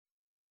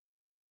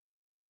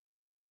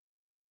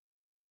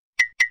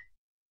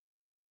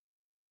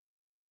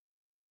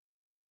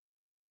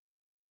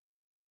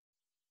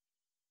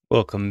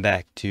Welcome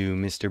back to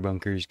Mr.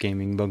 Bunker's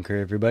Gaming Bunker,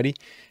 everybody.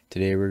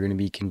 Today we're going to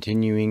be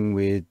continuing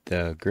with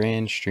the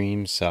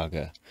Granstream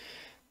Saga.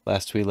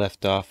 Last we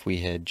left off, we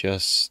had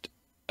just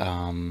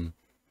sung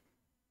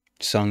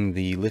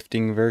the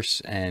lifting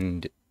verse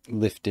and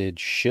lifted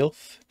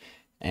Shilf,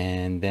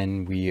 and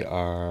then we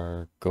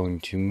are going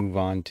to move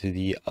on to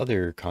the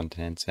other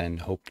continents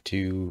and hope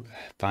to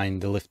find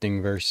the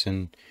lifting verse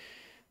and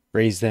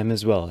raise them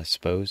as well, I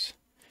suppose.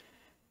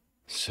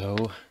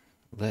 So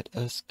let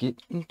us get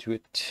into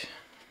it.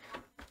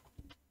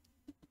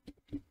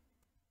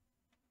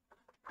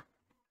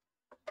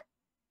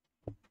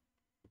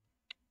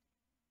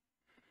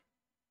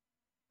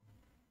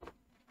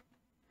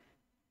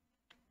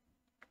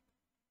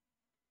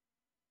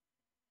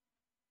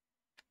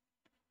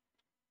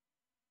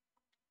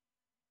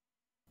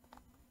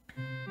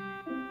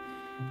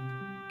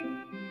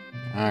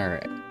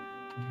 Alright,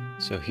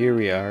 so here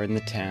we are in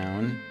the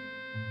town.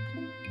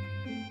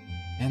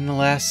 And the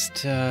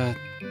last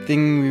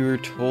thing we were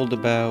told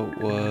about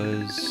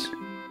was...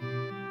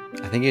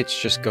 I think it's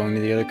just going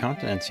to the other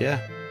continents, yeah.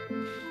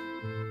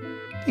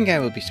 I think I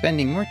will be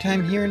spending more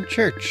time here in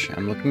church.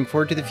 I'm looking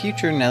forward to the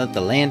future now that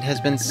the land has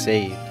been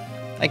saved.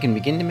 I can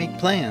begin to make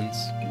plans.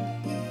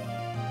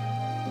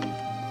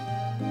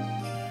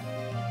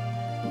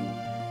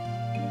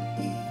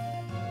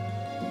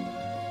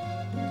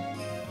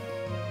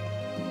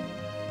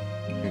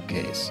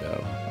 Okay,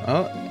 so...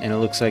 Oh, and it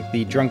looks like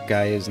the drunk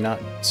guy is not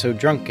so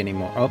drunk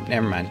anymore. Oh,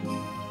 never mind.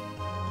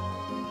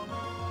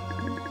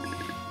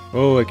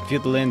 Oh, I can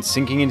feel the land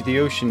sinking into the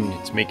ocean.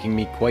 It's making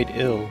me quite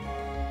ill.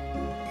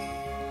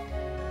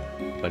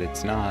 But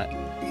it's not.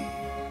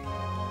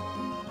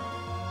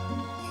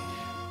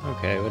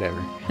 Okay, whatever.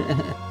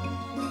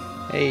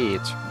 Hey,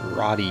 it's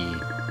Roddy.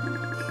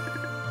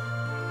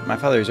 My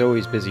father's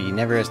always busy. He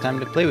never has time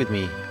to play with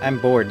me. I'm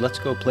bored. Let's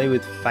go play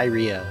with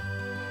Arcia.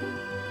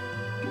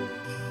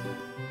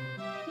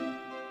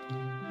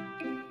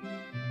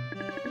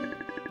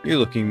 You're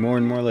looking more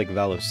and more like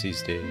Valos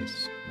these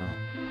days.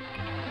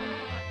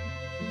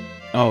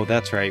 Oh,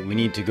 that's right. We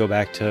need to go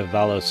back to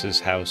Valos's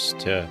house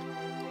to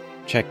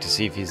check to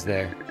see if he's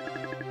there.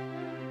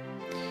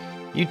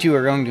 You two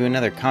are going to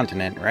another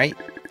continent, right?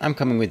 I'm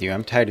coming with you.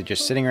 I'm tired of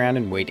just sitting around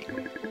and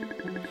waiting.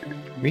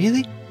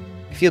 Really?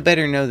 I feel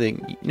better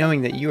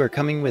knowing that you are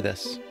coming with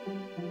us.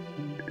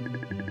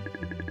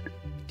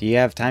 Do you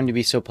have time to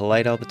be so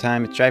polite all the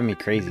time? It's driving me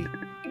crazy.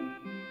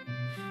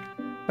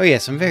 Oh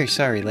yes, I'm very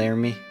sorry,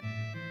 Laramie.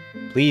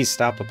 Please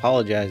stop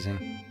apologizing.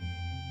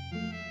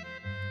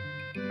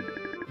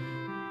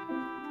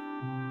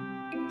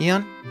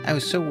 Eon, I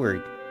was so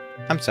worried.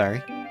 I'm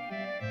sorry.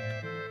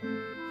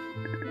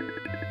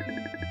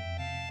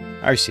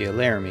 Arcia,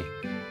 Laramie,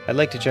 I'd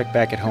like to check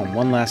back at home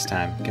one last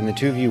time. Can the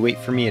two of you wait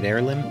for me at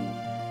Heirloom?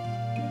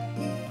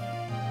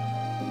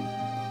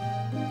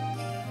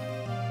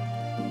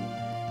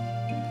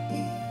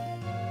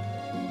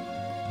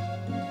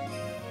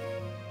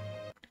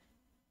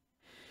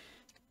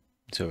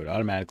 So it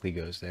automatically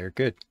goes there.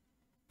 Good.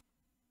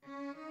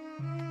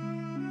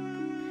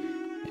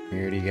 We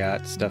already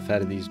got stuff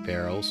out of these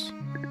barrels.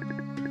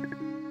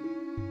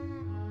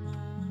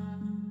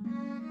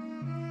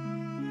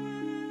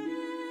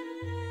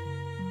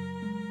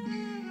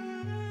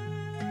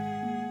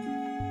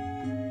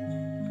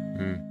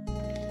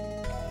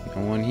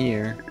 No one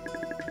here.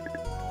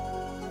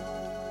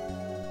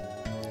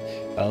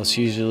 Valos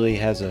usually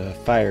has a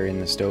fire in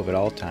the stove at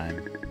all time.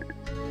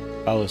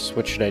 Valos,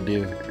 what should I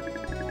do?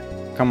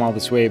 Come all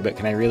this way, but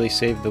can I really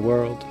save the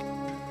world?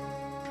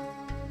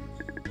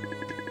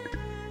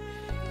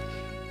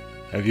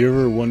 Have you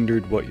ever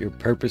wondered what your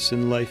purpose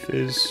in life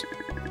is?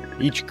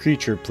 Each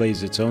creature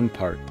plays its own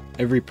part.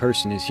 Every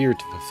person is here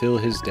to fulfill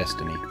his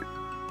destiny.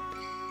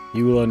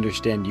 You will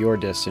understand your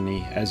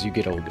destiny as you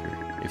get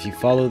older. If you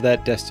follow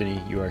that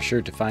destiny, you are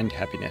sure to find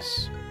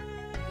happiness.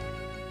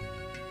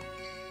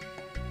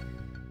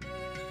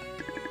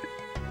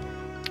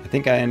 I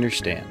think I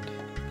understand.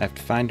 I have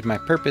to find my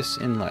purpose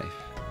in life.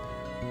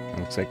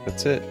 Looks like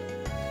that's it.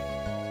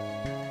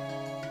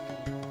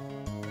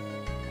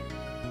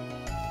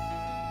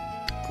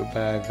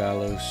 Goodbye,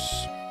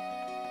 Valos.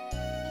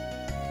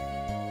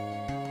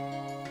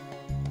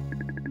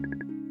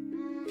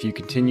 If you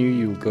continue,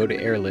 you will go to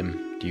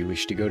Heirloom. Do you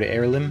wish to go to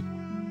Heirloom?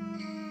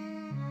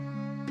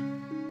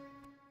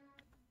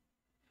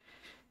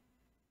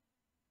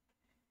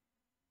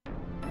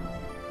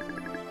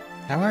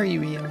 How are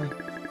you, Eon?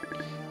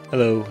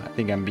 Hello, I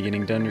think I'm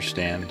beginning to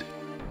understand.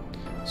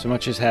 So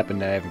much has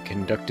happened I haven't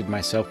conducted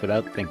myself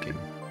without thinking.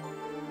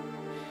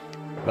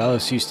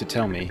 Valos used to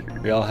tell me,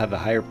 we all have a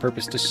higher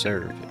purpose to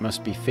serve. It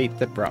must be fate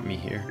that brought me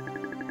here.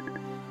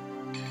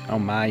 Oh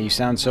my, you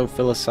sound so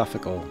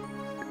philosophical.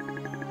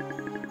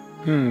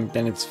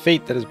 Then it's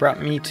fate that has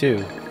brought me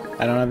too.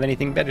 I don't have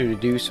anything better to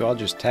do, so I'll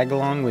just tag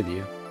along with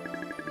you.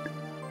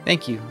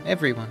 Thank you,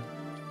 everyone.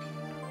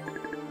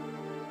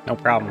 No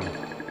problem.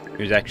 It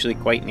was actually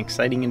quite an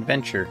exciting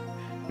adventure.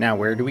 Now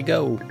where do we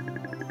go?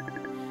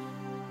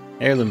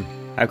 Heirloom,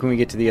 how can we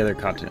get to the other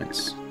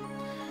continents?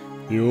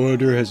 The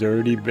order has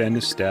already been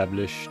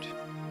established.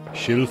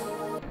 Shilf,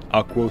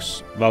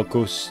 Aquos,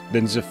 Valkos,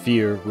 then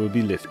Zephyr will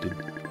be lifted.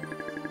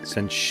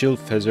 Since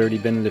Shilf has already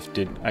been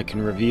lifted, I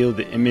can reveal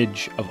the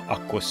image of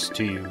Aquas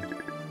to you.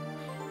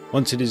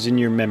 Once it is in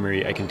your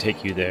memory, I can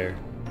take you there.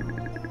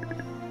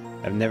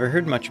 I've never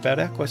heard much about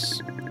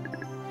Aquas.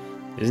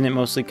 Isn't it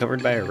mostly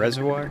covered by a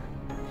reservoir?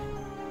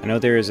 I know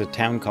there is a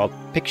town called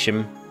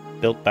Pixim,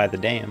 built by the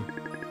dam.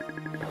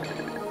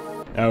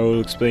 I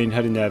will explain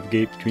how to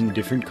navigate between the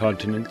different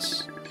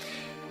continents.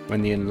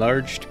 When the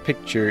enlarged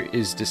picture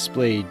is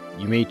displayed,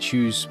 you may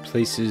choose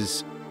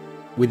places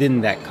within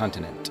that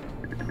continent.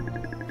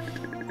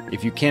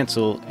 If you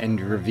cancel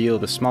and reveal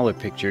the smaller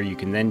picture, you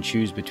can then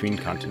choose between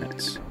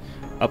continents.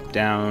 Up,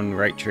 down,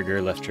 right trigger,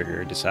 left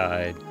trigger,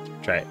 decide.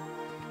 Try it.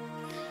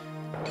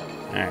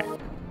 Alright.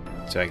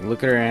 So I can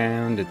look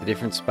around at the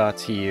different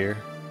spots here.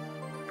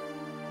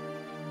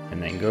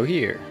 And then go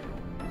here.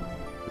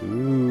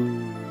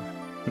 Ooh.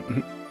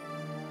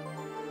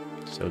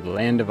 So the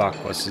land of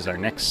Aquas is our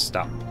next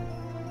stop.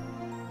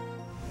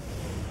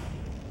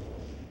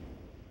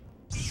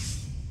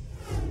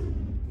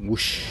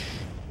 Whoosh.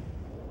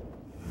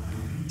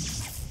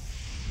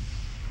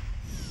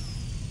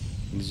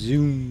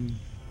 Zoom.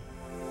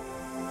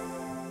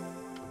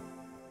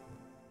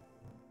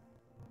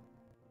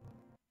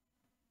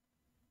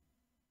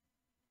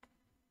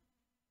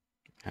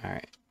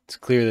 Alright, it's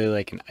clearly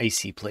like an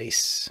icy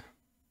place.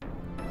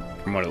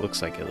 From what it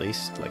looks like, at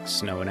least. Like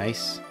snow and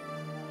ice.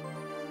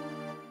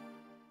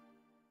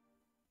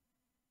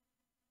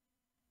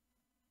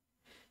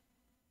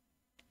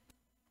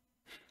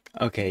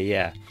 Okay,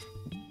 yeah.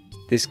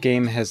 This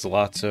game has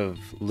lots of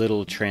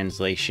little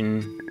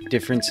translation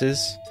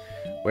differences,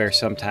 where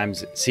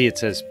sometimes, see it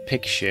says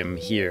Pikshim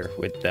here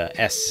with the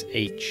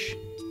SH.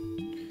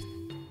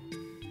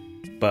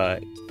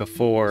 But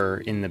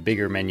before, in the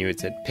bigger menu,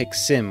 it said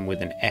Pixim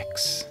with an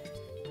X.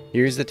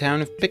 Here's the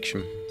town of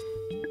Pikshim.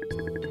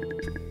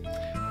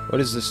 What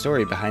is the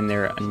story behind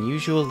their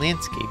unusual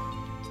landscape?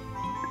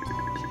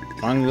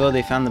 Long ago,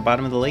 they found the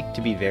bottom of the lake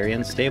to be very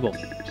unstable.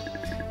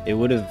 It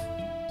would have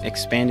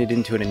expanded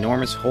into an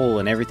enormous hole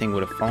and everything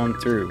would have fallen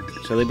through,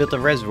 so they built a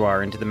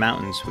reservoir into the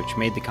mountains which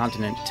made the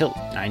continent tilt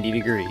 90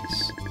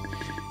 degrees.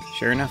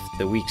 Sure enough,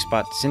 the weak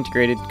spot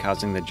disintegrated,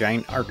 causing the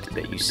giant arc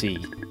that you see.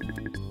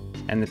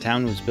 And the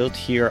town was built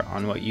here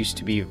on what used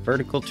to be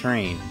vertical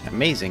terrain.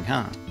 Amazing,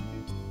 huh?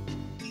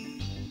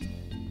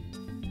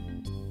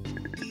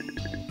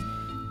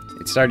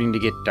 It's starting to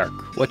get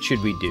dark. What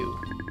should we do?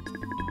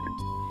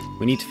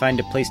 We need to find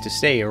a place to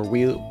stay or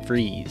we'll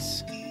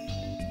freeze.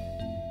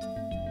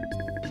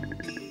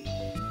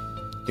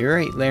 You're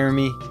right,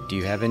 Laramie. Do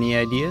you have any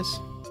ideas?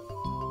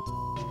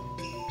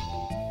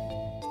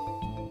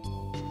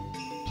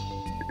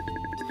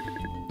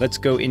 Let's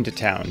go into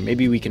town.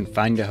 Maybe we can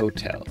find a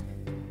hotel.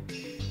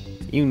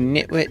 You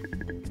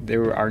nitwit!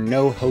 There are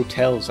no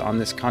hotels on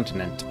this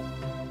continent.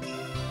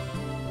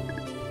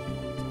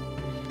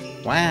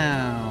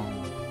 Wow.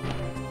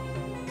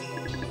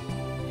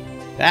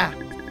 Ah!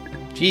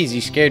 Geez, you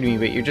scared me,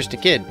 but you're just a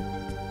kid.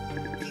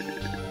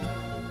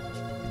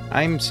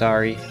 I'm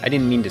sorry. I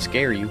didn't mean to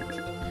scare you.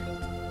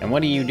 And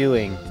what are you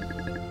doing?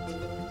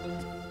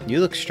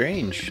 You look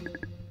strange.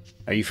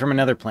 Are you from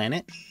another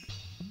planet?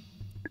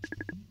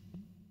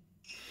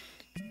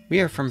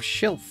 We are from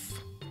Shilf.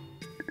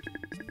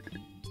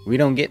 We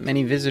don't get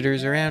many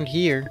visitors around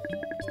here.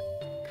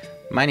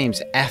 My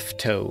name's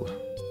Afto.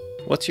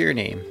 What's your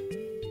name?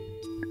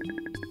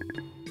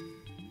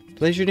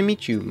 Pleasure to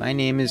meet you. My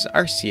name is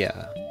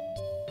Arcia.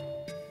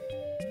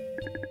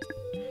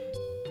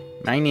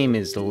 My name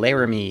is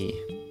Laramie.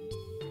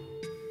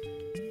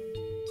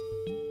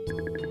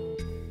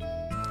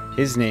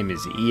 His name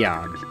is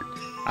Eon.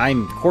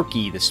 I'm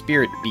Corky, the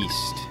spirit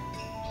beast.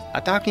 A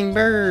talking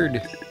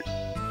bird.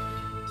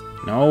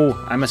 No,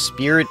 I'm a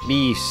spirit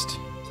beast.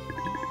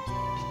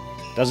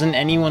 Doesn't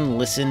anyone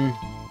listen?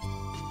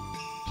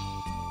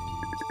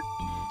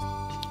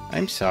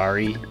 I'm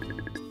sorry.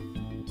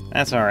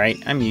 That's alright,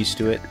 I'm used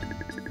to it.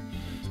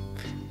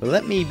 But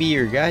let me be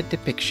your guide to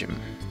Pikshim.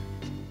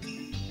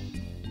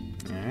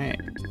 Alright.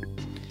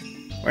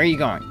 Where are you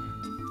going?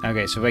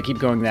 Okay, so if I keep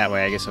going that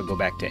way, I guess I'll go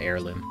back to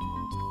Heirloom.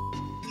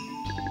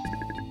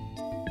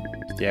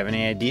 Do you have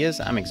any ideas?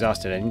 I'm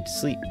exhausted. I need to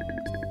sleep.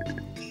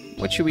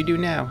 What should we do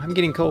now? I'm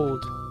getting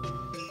cold.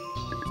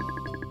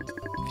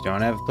 If you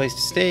don't have a place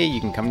to stay,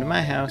 you can come to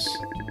my house.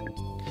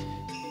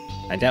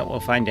 I doubt we'll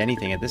find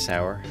anything at this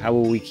hour. How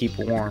will we keep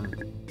warm?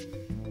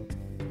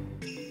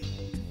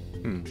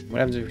 What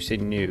happens if we say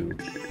no?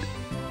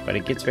 But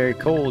it gets very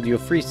cold. You'll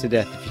freeze to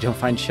death if you don't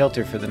find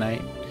shelter for the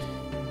night.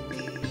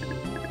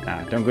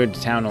 Don't go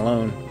to town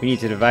alone. We need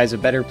to devise a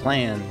better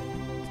plan.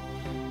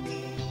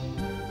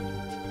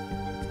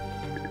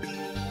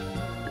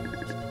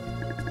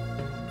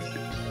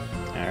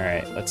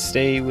 Alright, let's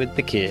stay with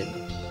the kid.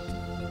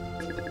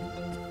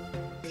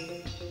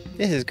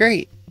 This is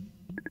great!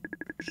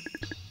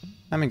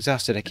 I'm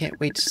exhausted. I can't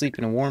wait to sleep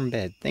in a warm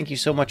bed. Thank you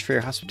so much for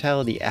your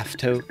hospitality,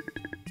 Afto.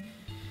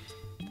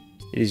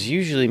 It is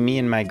usually me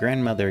and my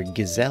grandmother,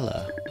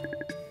 Gizella.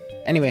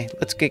 Anyway,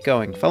 let's get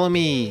going. Follow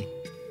me.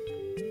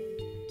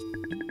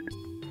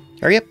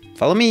 Hurry up,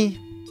 follow me.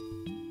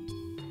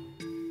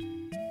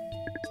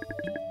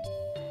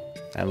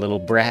 That little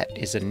brat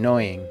is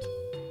annoying.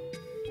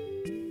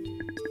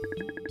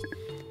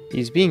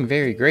 He's being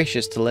very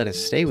gracious to let us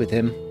stay with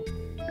him.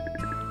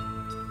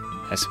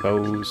 I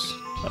suppose.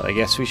 Well, I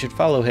guess we should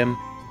follow him.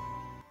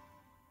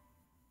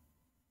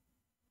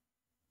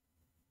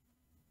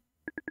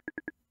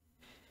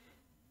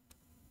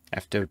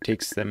 Afto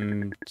takes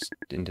them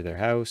into their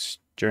house.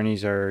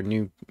 Journeys our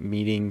new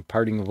meeting,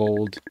 parting of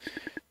old.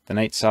 The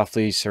night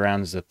softly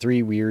surrounds the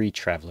three weary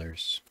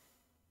travelers.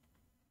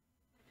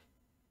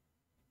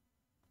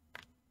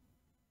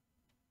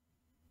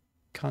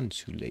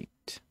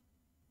 Consulate.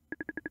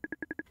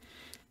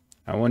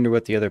 I wonder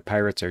what the other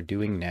pirates are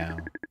doing now.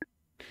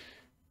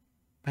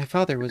 My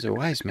father was a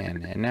wise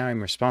man, and now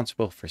I'm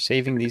responsible for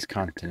saving these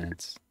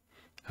continents.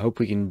 I hope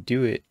we can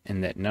do it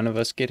and that none of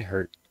us get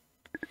hurt.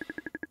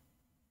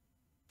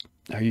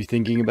 Are you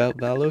thinking about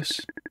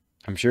Valos?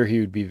 I'm sure he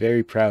would be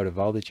very proud of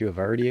all that you have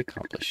already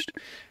accomplished.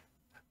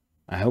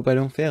 I hope I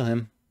don't fail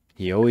him.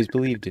 He always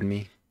believed in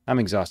me. I'm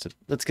exhausted.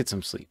 Let's get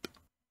some sleep.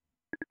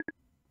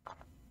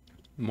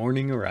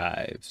 Morning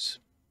arrives.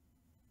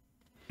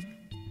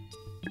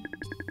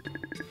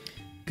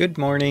 Good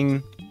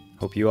morning.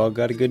 Hope you all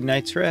got a good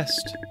night's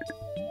rest.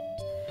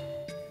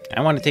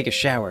 I want to take a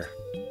shower.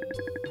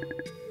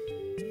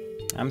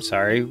 I'm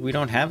sorry, we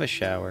don't have a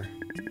shower.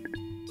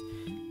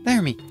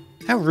 Laramie,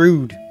 how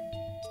rude.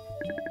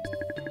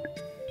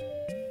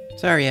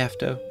 Sorry,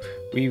 Afto.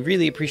 We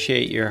really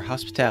appreciate your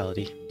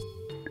hospitality.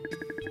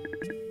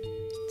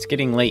 It's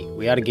getting late.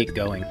 We ought to get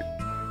going.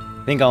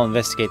 I think I'll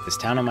investigate this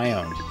town on my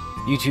own.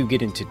 You two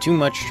get into too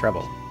much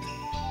trouble.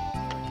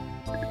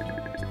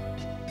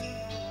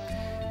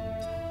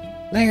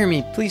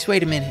 Laramie, please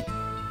wait a minute.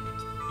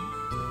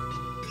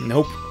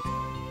 Nope.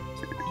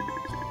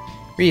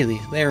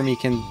 Really, Laramie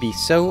can be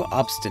so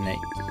obstinate.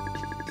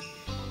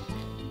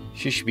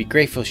 She should be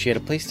grateful she had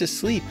a place to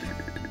sleep.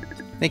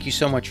 Thank you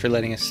so much for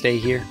letting us stay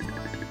here.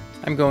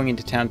 I'm going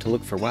into town to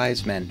look for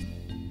wise men.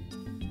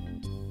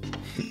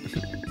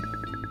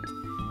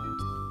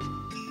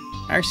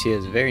 Arcia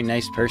is a very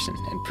nice person,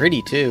 and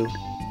pretty too.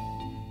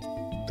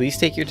 Please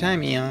take your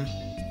time, Eon.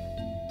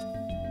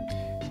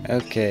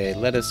 Okay,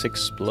 let us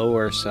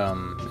explore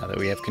some, now that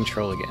we have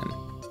control again.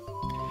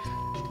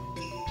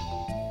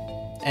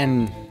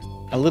 And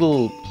a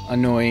little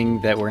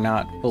annoying that we're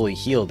not fully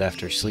healed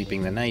after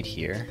sleeping the night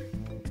here.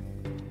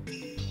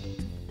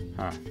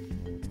 Huh.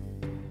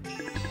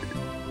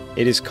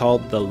 It is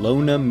called the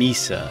Lona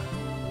Misa.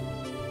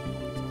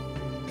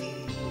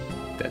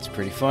 That's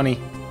pretty funny.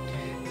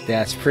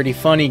 That's pretty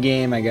funny,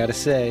 game, I gotta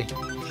say.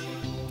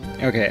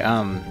 Okay,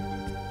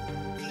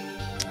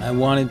 I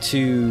wanted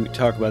to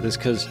talk about this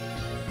because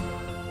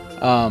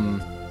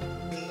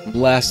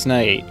last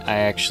night I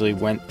actually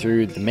went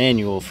through the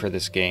manual for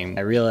this game.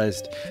 I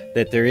realized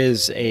that there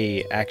is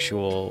a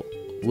actual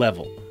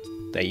level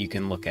that you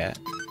can look at.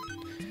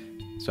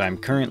 So I'm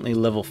currently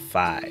level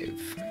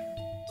 5.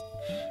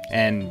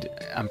 And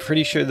I'm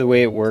pretty sure the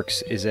way it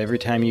works is every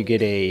time you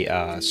get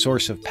a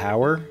source of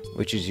power,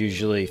 which is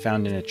usually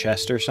found in a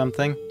chest or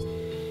something,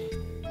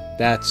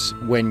 that's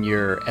when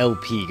your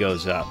LP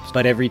goes up.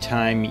 But every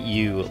time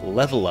you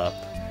level up,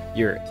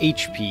 your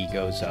HP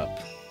goes up.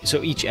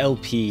 So each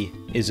LP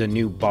is a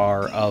new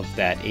bar of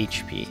that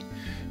HP.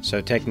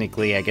 So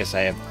technically, I guess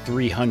I have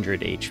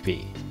 300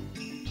 HP.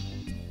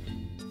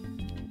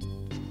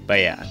 But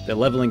yeah, the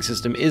leveling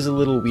system is a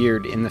little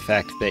weird in the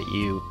fact that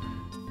you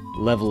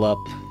level up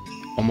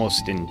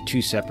almost in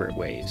 2 separate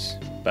ways.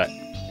 But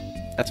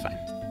that's fine.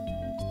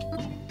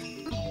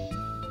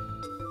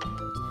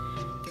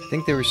 I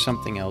think there was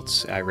something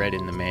else I read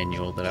in the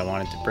manual that I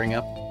wanted to bring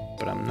up,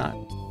 but I'm not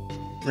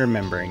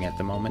remembering at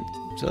the moment,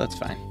 so that's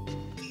fine.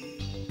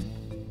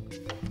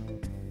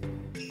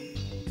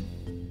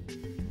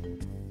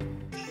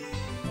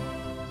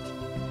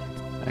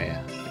 Oh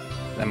yeah,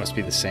 that must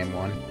be the same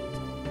one.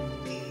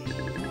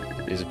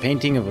 There's a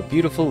painting of a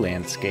beautiful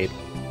landscape.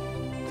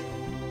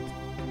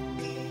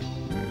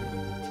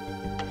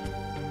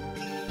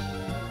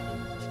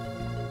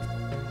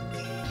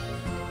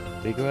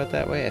 Did they go out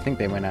that way? I think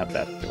they went out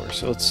that door,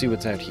 so let's see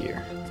what's out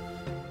here.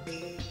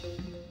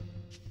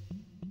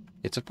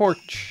 It's a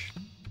porch.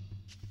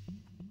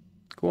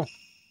 Cool.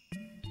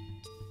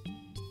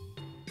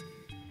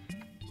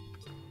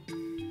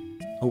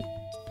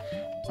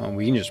 Oh,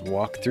 we can just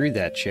walk through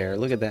that chair.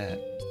 Look at that.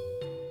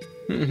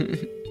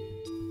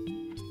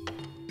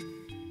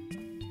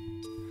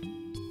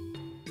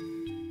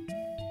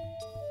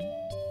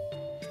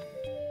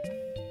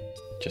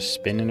 Just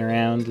spinning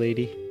around,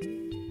 lady.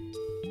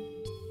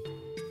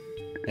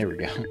 There we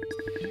go.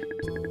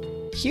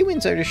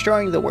 Humans are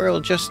destroying the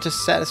world just to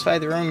satisfy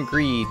their own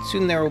greed.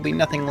 Soon there will be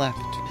nothing left.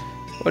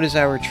 What is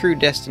our true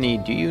destiny,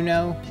 do you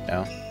know?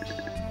 No.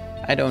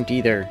 I don't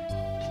either.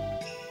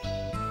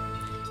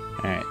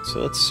 Alright, so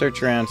let's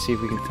search around, see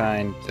if we can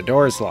find... The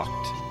door is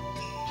locked.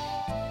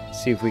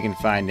 See if we can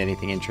find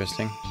anything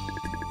interesting.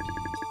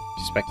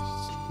 Suspect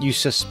You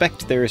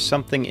suspect there is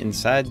something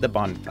inside the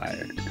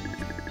bonfire.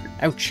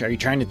 Ouch, are you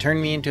trying to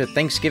turn me into a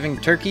Thanksgiving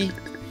turkey?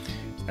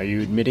 Are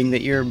you admitting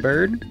that you're a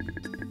bird?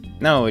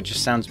 No, it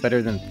just sounds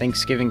better than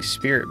Thanksgiving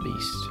spirit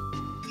beast.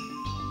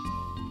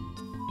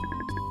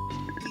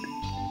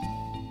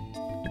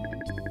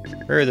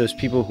 Where are those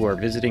people who are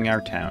visiting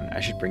our town? I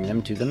should bring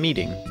them to the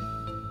meeting.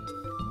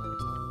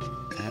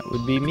 That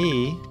would be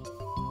me.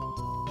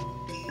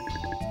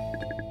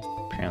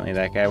 Apparently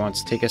that guy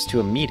wants to take us to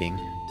a meeting.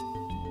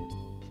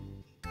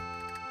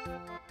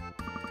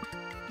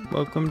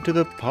 Welcome to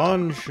the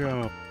pawn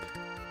shop.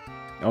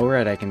 Oh,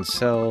 right, I can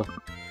sell...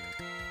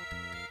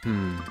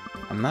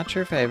 I'm not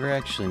sure if I ever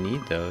actually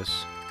need those.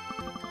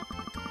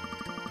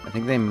 I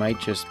think they might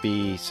just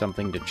be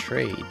something to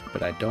trade,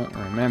 but I don't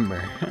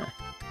remember.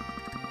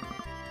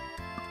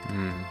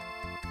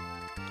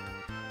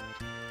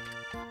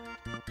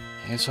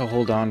 I guess I'll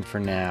hold on for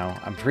now.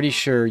 I'm pretty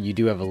sure you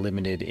do have a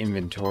limited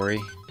inventory.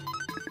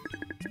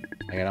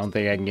 Like, I don't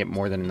think I can get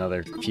more than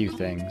another few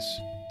things.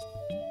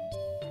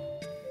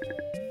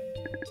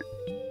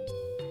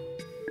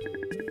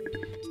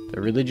 The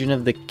religion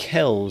of the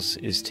Kells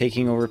is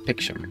taking over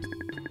Pixim.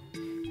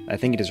 I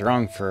think it is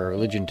wrong for a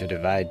religion to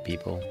divide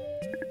people.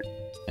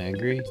 I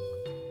agree.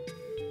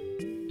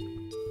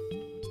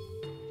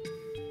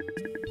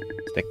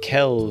 The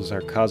Kells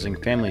are causing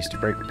families to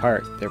break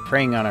apart. They're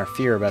preying on our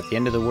fear about the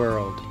end of the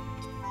world.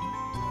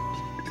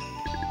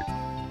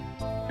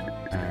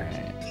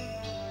 Alright.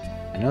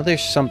 I know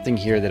there's something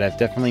here that I've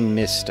definitely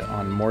missed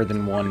on more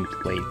than one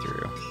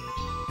playthrough.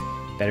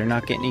 Better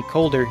not get any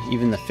colder.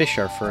 Even the fish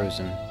are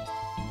frozen.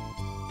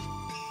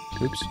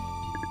 Oops.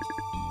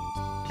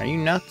 Are you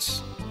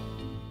nuts?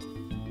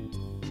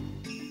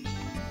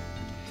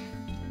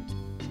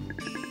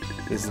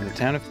 This is the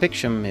town of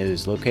Pixim. It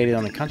is located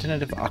on the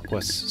continent of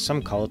Aquas.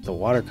 Some call it the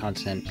water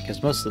continent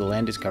because most of the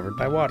land is covered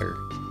by water.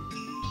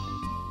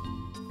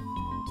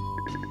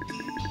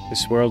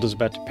 This world is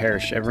about to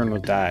perish. Everyone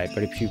will die.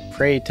 But if you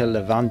pray to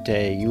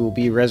Levante, you will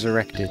be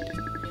resurrected.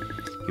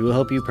 He will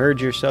help you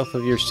purge yourself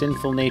of your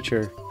sinful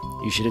nature.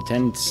 You should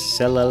attend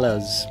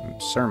Celela's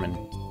sermon.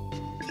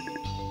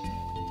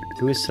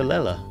 Who is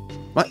Celela?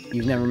 What?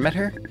 You've never met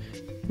her?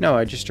 No,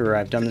 I just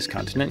arrived on this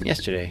continent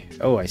yesterday.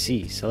 Oh, I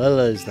see.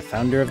 Celela is the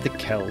founder of the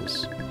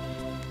Kells.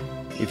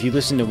 If you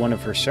listen to one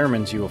of her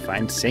sermons, you will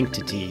find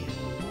sanctity.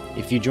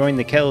 If you join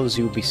the Kells,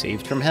 you will be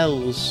saved from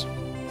hells.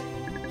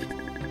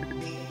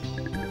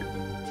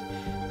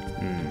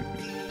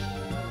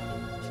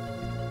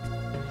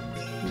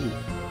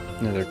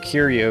 Another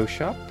curio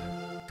shop.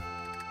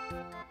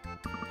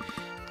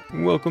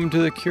 Welcome to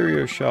the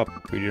curio shop.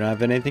 We do not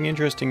have anything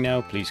interesting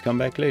now. Please come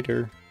back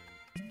later.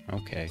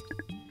 Okay.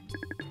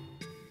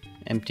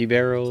 Empty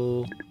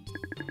barrel.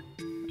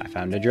 I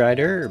found a dried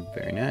herb.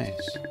 Very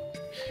nice.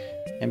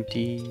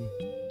 Empty.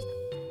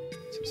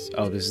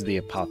 Oh, this is the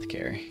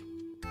apothecary.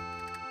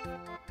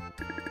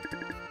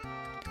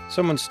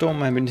 Someone stole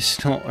my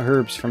medicinal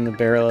herbs from the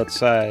barrel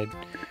outside.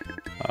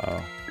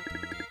 Oh.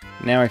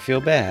 Now I feel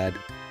bad.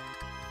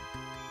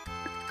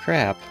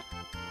 Crap.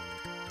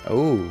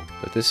 Oh,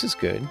 but this is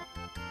good.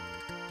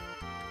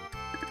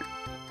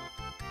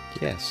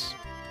 Yes.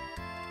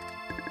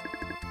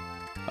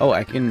 Oh,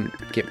 I can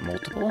get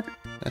multiple?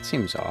 That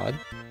seems odd.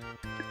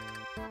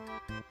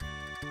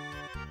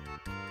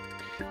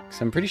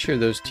 Because I'm pretty sure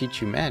those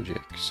teach you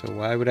magic, so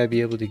why would I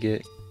be able to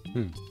get...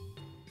 The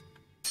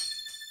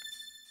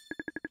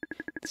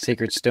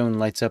sacred stone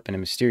lights up and a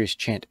mysterious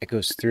chant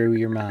echoes through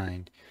your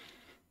mind.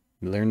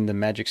 Learn the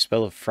magic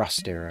spell of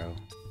Frost Arrow.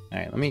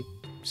 Alright, let me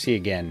see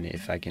again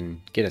if I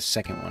can get a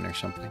second one or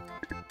something.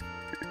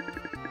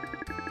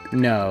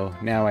 No,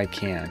 now I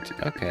can't.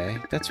 Okay,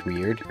 that's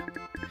weird.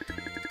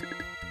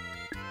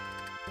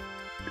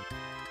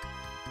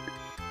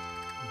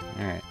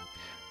 Alright.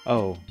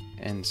 Oh,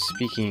 and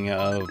speaking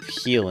of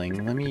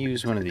healing, let me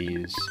use one of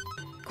these.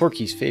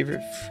 Corky's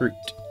favorite fruit.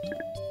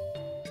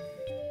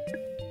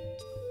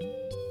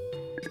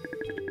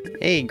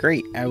 Hey,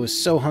 great. I was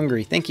so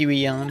hungry. Thank you,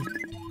 Eon.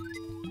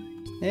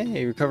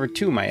 Hey, recovered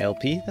 2 of my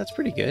LP. That's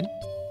pretty good.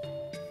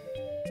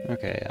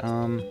 Okay,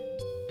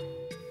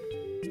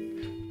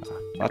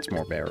 lots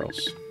more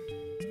barrels.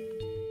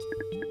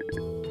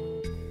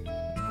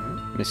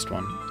 Missed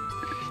one.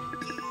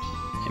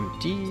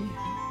 Empty.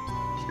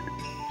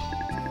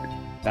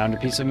 Found a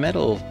piece of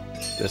metal.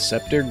 The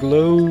scepter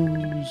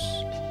glows.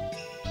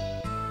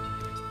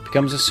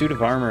 Becomes a suit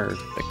of armor.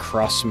 The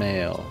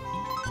crossmail.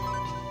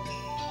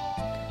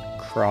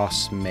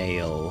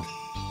 Crossmail.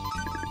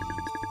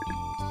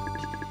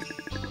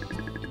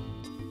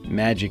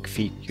 Magic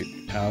feat.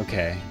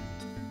 Okay.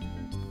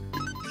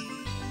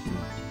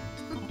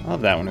 I'll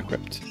have that one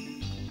equipped.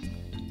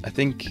 I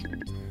think...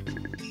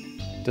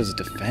 Does it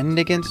defend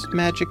against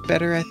magic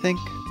better, I think?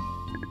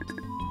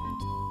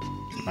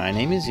 My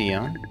name is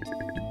Eon.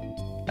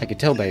 I could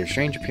tell by your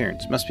strange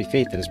appearance. Must be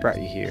fate that has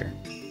brought you here.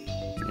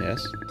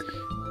 Yes?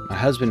 My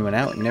husband went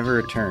out and never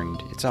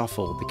returned. It's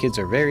awful. The kids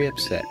are very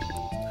upset.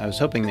 I was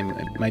hoping they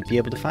might be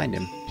able to find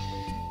him.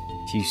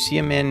 If you see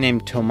a man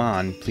named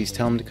Toman, please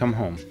tell him to come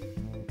home.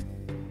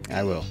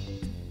 I will.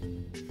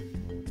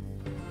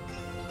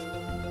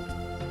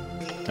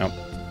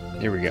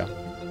 Here we go.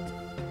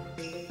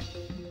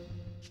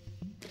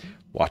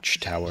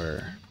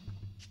 Watchtower.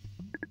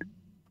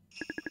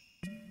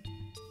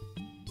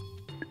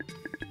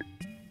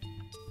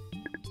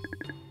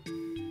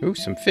 Ooh,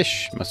 some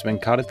fish. Must have been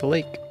caught at the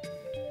lake.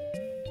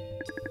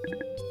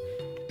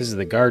 This is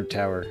the guard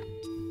tower.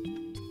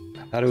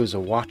 I thought it was a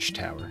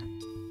watchtower.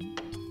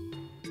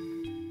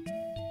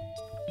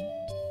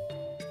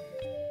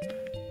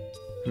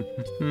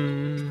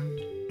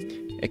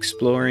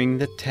 Exploring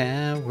the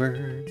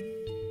tower.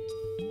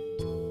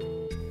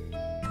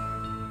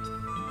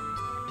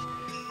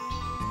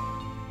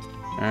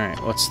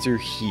 Alright, what's through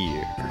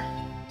here?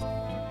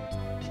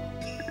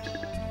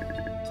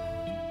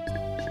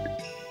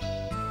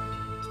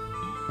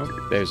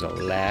 Oh, there's a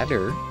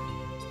ladder.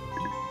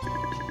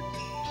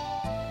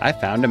 I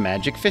found a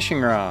magic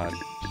fishing rod.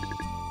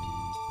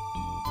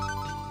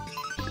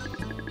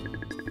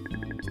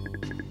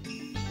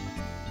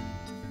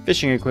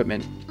 Fishing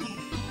equipment.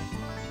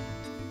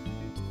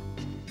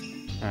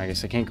 Oh, I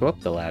guess I can't go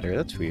up the ladder.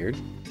 That's weird.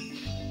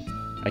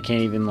 I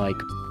can't even, like,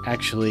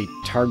 actually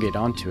target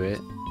onto it.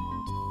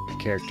 My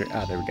character...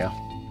 Ah, there we go.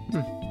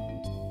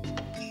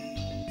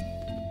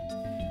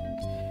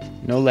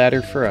 No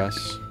ladder for us.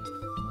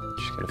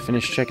 Just gotta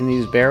finish checking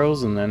these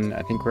barrels, and then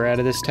I think we're out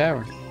of this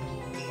tower.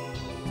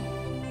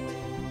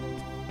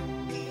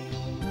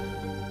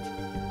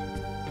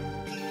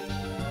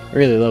 I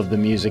really love the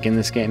music in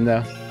this game,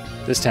 though.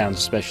 This town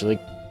especially.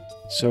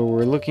 So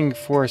we're looking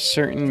for a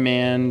certain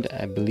man,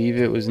 I believe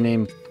it was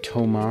named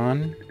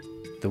Toman.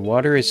 The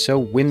water is so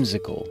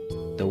whimsical.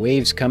 The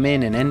waves come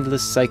in an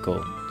endless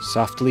cycle,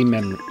 softly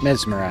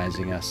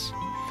mesmerizing us.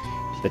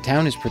 The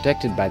town is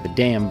protected by the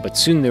dam, but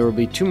soon there will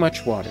be too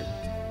much water.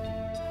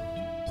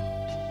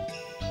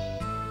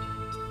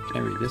 Can I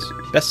read this?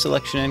 Best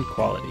selection and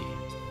quality.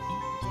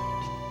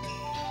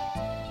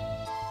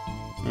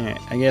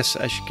 Alright, I guess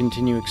I should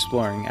continue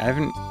exploring. I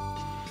haven't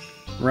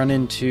run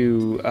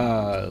into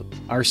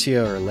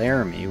Arcia or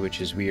Laramie, which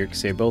is weird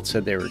because they both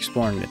said they were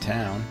exploring the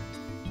town.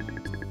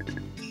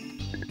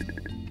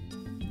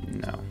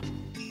 No.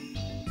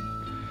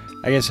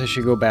 I guess I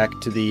should go back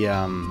to the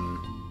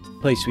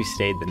place we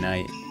stayed the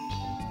night.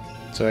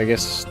 So I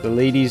guess the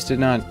ladies did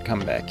not come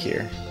back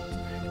here.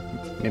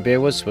 Maybe I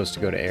was supposed to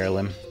go to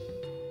Heirloom.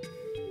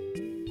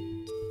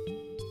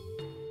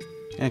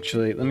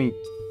 Actually, let me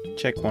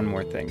check one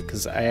more thing,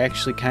 because I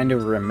actually kind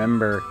of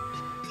remember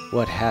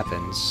what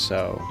happens,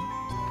 so...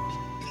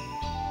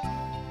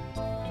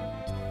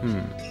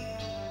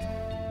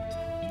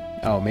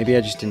 Oh, maybe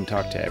I just didn't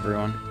talk to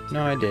everyone.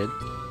 No, I did.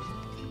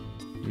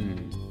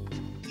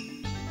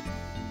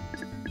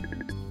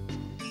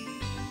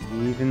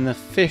 Even the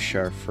fish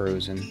are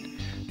frozen,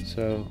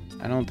 so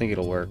I don't think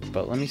it'll work,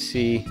 but let me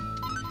see...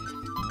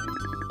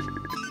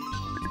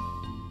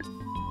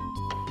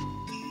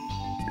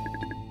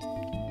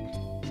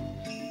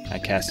 I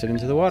cast it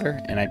into the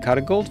water, and I caught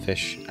a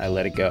goldfish. I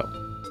let it go.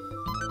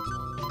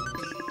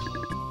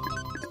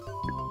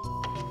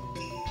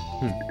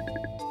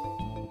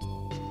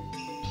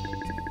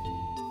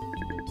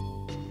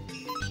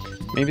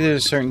 Maybe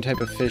there's a certain type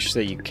of fish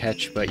that you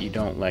catch but you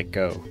don't let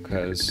go,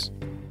 because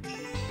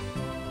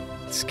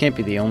this can't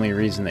be the only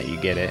reason that you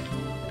get it.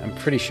 I'm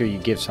pretty sure you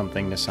give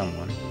something to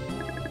someone.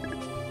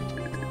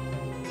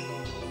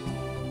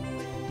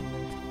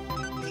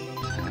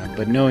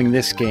 But knowing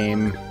this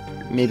game,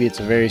 maybe it's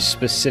a very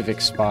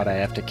specific spot I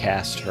have to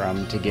cast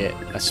from to get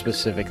a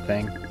specific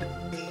thing.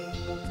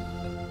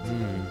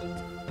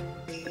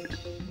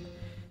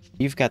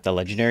 You've got the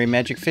legendary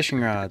magic fishing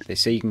rod. They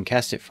say you can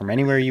cast it from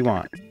anywhere you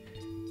want.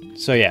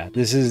 So yeah,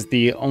 this is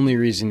the only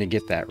reason to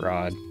get that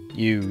rod.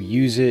 You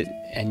use it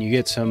and you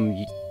get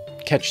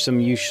catch some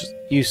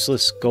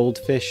useless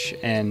goldfish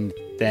and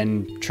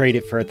then trade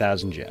it for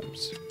 1,000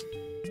 gems.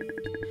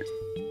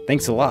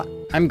 Thanks a lot.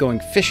 I'm going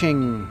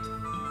fishing.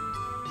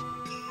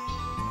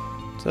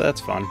 So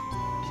that's fun.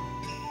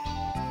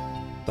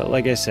 But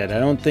like I said, I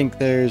don't think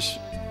there's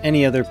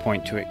any other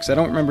point to it, because I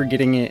don't remember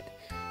getting it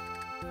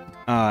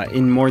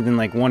in more than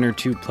like 1 or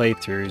 2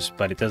 playthroughs,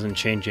 but it doesn't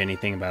change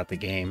anything about the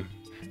game.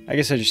 I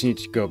guess I just need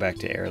to go back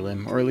to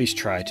Heirloom, or at least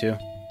try to.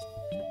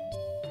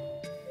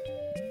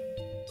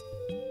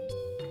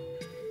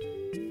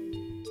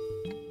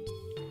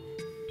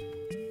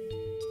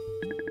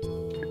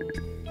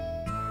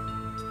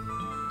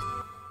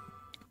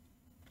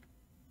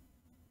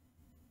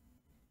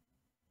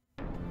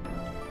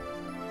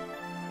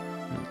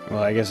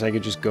 Well, I guess I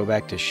could just go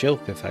back to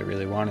Shilp if I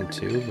really wanted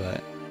to,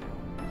 but...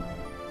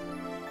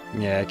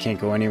 yeah, I can't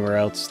go anywhere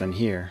else than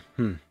here.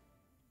 I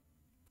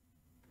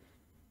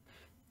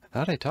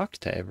thought I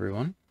talked to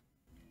everyone.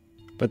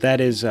 But that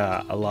is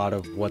a lot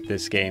of what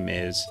this game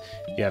is.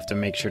 You have to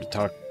make sure to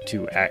talk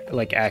to,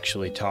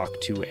 actually talk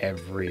to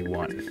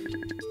everyone.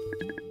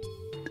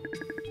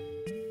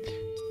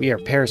 We are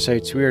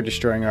parasites. We are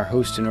destroying our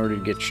host in order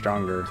to get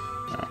stronger.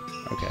 Oh,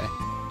 okay.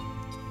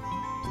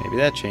 Maybe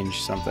that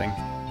changed something.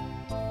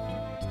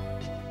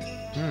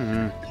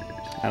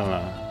 I don't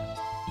know.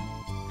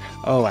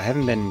 Oh, I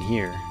haven't been in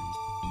here.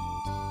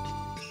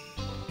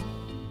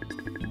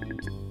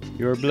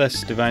 You are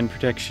blessed. Divine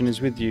protection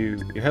is with you.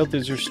 Your health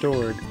is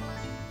restored.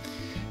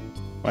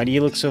 Why do you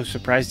look so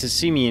surprised to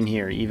see me in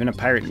here? Even a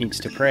pirate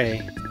needs to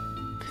pray.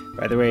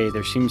 By the way,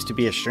 there seems to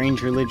be a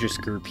strange religious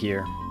group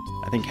here.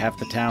 I think half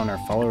the town are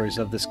followers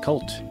of this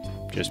cult.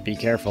 Just be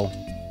careful.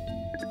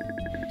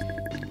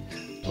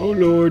 Oh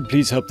Lord,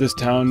 please help this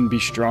town be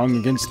strong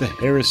against the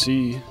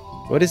heresy.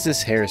 What is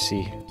this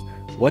heresy?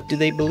 What do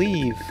they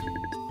believe?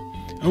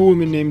 A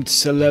woman named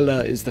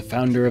Salela is the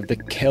founder of the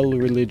Kel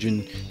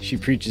religion. She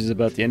preaches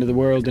about the end of the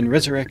world and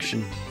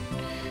resurrection.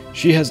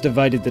 She has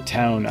divided the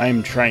town. I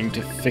am trying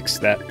to fix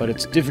that, but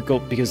it's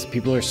difficult because the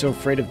people are so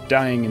afraid of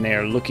dying and they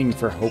are looking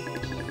for hope.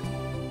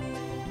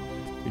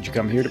 Did you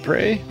come here to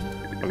pray?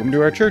 Welcome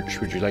to our church.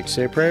 Would you like to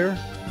say a prayer?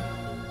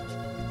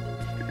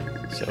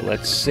 So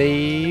let's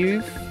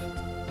save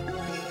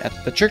at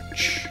the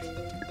church.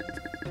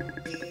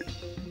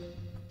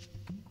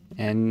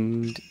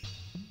 And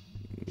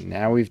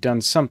now we've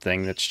done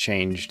something that's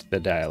changed the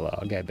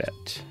dialogue, I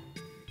bet.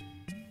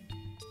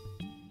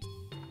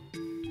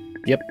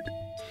 Yep.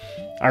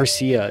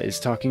 Arcia is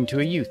talking to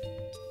a youth.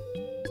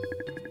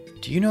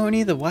 Do you know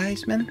any of the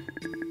wise men?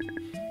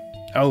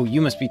 Oh,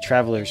 you must be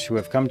travelers who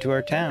have come to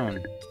our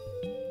town.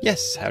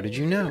 Yes, how did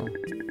you know?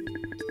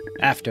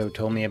 Afto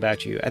told me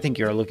about you. I think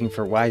you are looking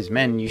for wise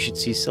men. You should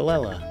see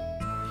Salela.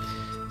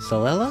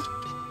 Salela?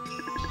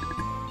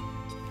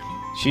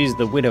 She's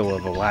the widow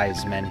of a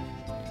wise man.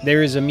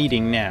 There is a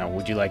meeting now.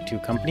 Would you like to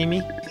accompany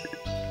me?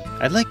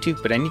 I'd like to,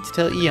 but I need to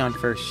tell Eon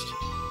first.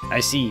 I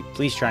see.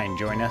 Please try and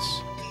join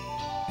us.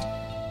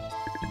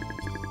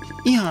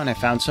 Eon, I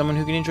found someone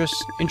who can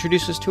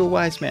introduce us to a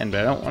wise man,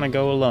 but I don't want to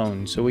go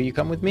alone, so will you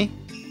come with me?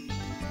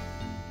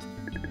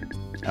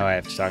 Oh, I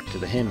have to talk to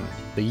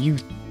the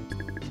youth.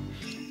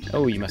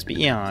 Oh, you must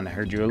be Eon. I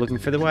heard you were looking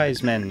for the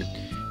wise men.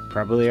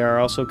 Probably are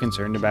also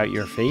concerned about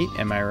your fate,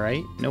 am I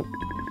right? Nope.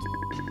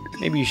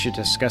 Maybe you should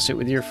discuss it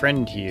with your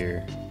friend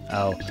here.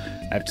 Oh,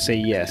 I have to say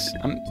yes.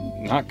 I'm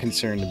not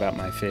concerned about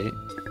my fate.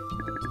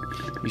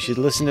 You should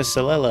listen to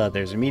Salela.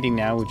 There's a meeting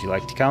now. Would you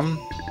like to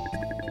come?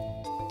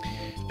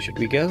 Should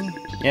we go?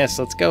 Yes,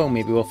 let's go.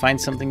 Maybe we'll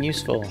find something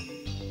useful.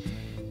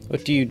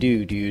 What do? Do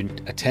you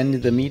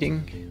attend the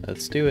meeting?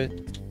 Let's do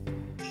it.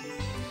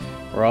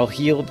 We're all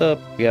healed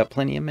up. We got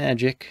plenty of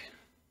magic.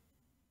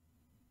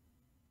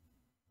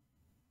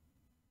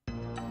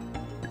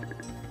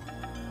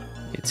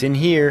 It's in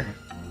here.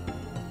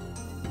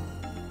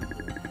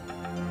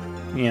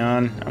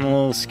 Eon, I'm a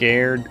little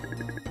scared.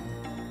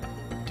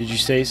 Did you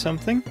say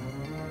something?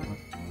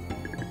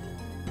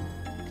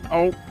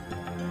 Oh.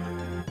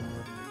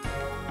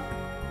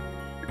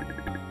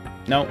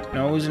 No,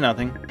 it was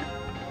nothing.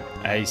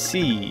 I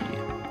see.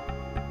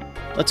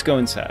 Let's go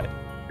inside.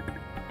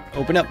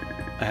 Open up.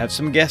 I have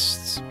some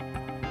guests.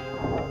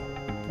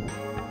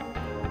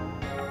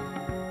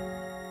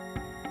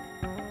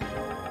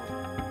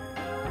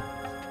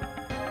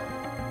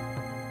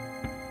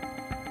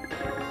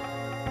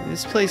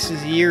 This place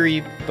is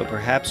eerie, but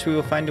perhaps we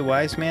will find a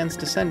wise man's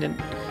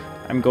descendant.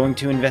 I'm going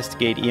to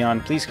investigate.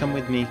 Eon, please come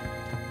with me.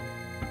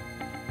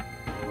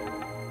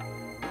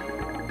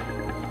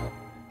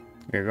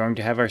 We're going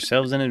to have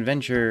ourselves an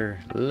adventure.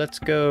 Let's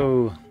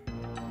go.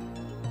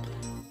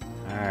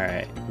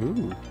 Alright.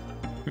 Ooh.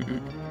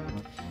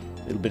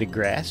 A little bit of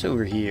grass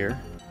over here.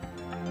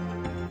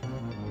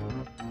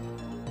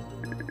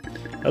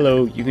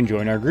 Hello, you can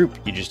join our group.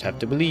 You just have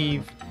to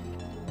believe.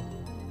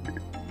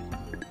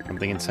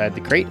 Something inside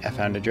the crate. I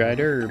found a dried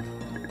herb.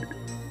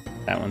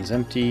 That one's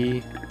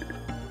empty.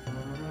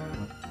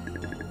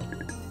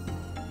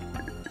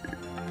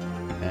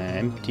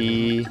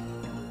 Empty.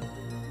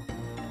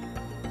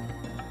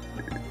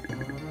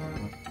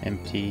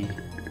 Empty.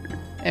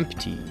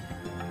 Empty.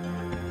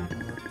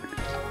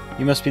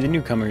 You must be the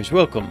newcomers.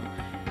 Welcome.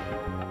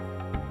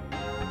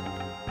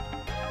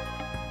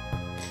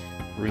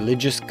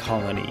 Religious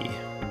colony.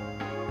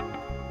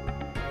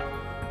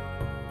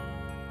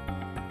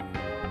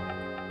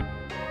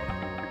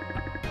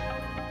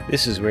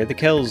 This is where the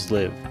Kells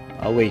live.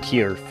 I'll wait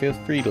here. Feel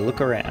free to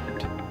look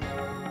around.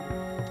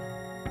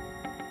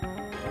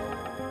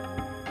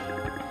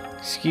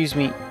 Excuse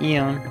me,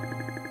 Eon.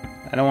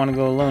 I don't want to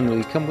go alone. Will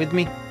you come with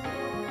me?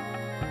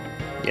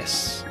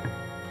 Yes.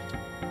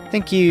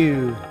 Thank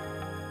you.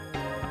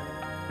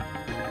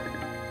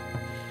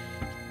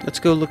 Let's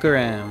go look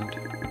around.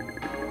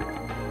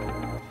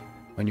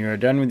 When you are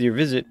done with your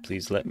visit,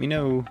 please let me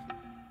know.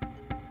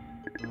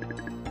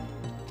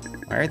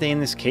 Why are they in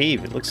this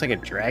cave? It looks like a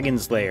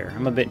dragon's lair.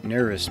 I'm a bit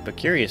nervous, but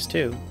curious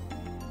too.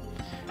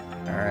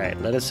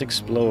 Alright, let us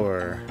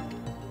explore.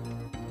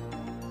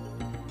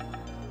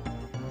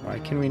 Why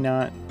can we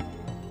not?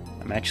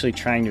 I'm actually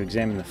trying to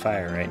examine the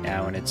fire right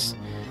now, and it's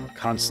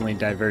constantly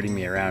diverting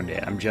me around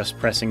it. I'm just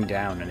pressing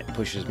down, and it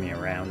pushes me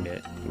around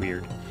it.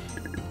 Weird.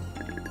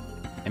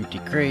 Empty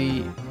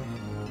crate.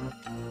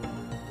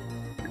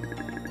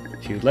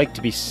 If you'd like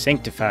to be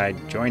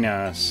sanctified, join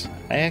us.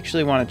 I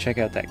actually want to check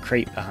out that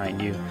crate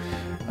behind you.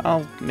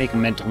 I'll make a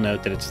mental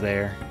note that it's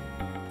there.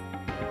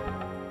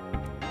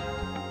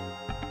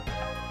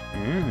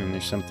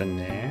 There's something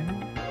there.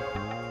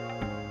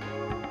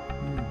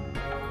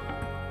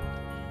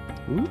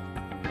 Ooh.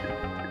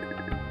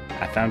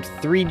 I found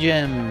 3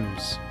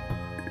 gems.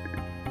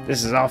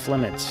 This is off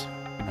limits.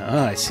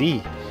 Oh, I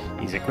see.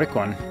 He's a quick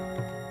one.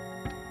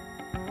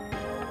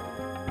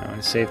 Oh, and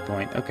a save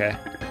point. Okay.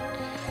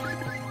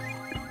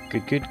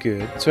 Good, good,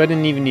 good. So I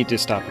didn't even need to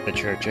stop at the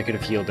church. I could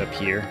have healed up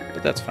here,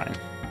 but that's fine.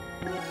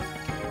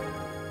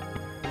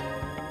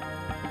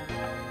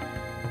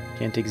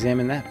 Can't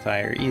examine that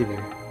fire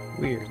either.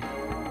 Weird.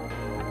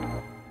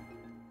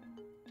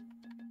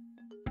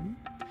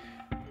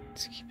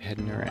 Let's keep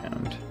heading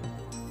around.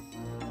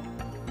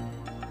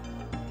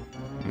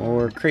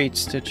 More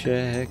crates to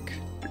check.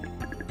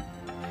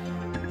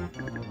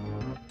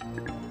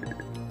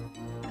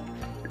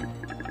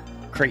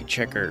 Crate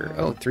checker.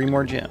 Oh, 3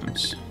 more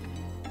gems.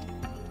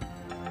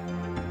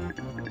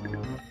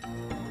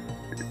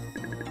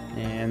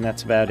 And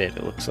that's about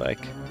it looks like.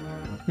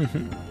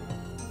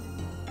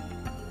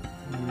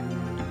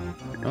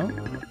 Oh,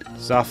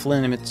 it's off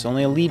limits.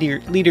 Only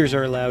leaders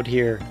are allowed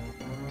here.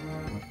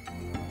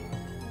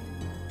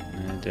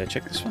 Did I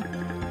check this one?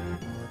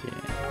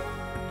 Yeah.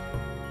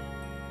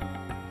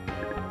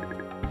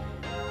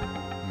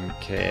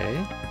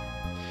 Okay.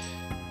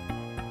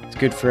 It's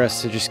good for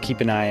us to just keep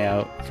an eye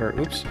out for,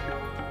 oops,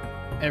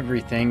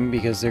 everything,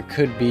 because there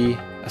could be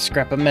a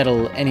scrap of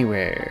metal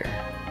anywhere.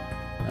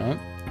 Oh.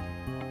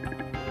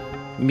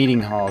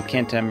 Meeting hall,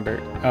 can't ember.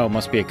 Oh,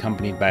 must be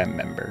accompanied by a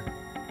member.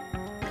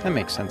 That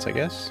makes sense, I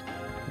guess.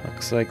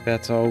 Looks like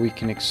that's all we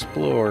can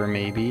explore,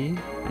 maybe.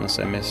 Unless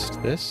I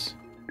missed this.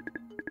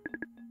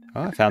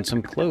 Oh, I found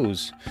some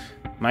clothes.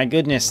 My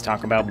goodness,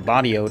 talk about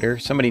body odor.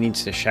 Somebody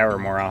needs to shower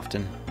more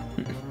often.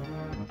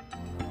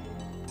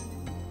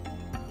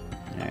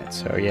 Alright,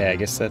 so yeah, I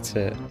guess that's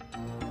it.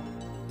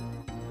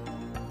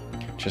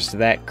 Just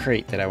that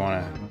crate that I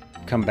want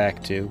to come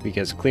back to,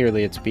 because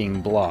clearly it's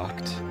being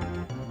blocked.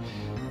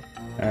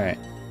 Alright.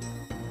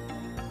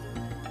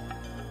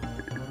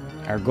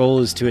 Our goal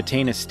is to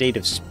attain a state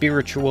of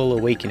spiritual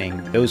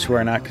awakening. Those who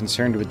are not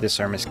concerned with this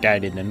are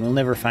misguided and will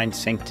never find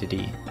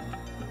sanctity.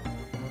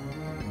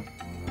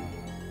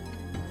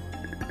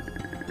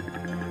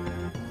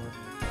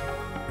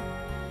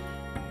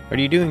 What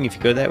are you doing? If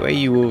you go that way,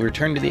 you will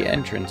return to the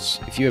entrance.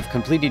 If you have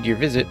completed your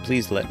visit,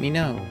 please let me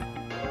know.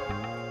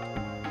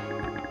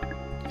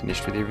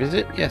 Finished with your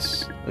visit?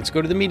 Yes. Let's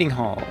go to the meeting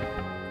hall.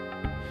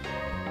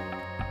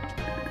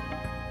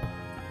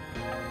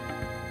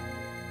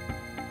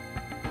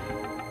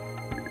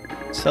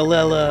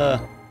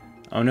 Salela!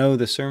 Oh no,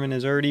 the sermon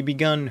has already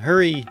begun.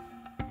 Hurry!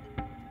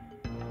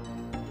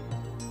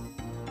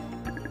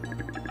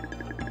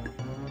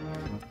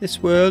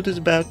 This world is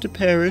about to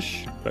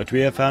perish, but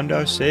we have found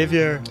our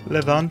savior,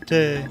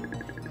 Levante.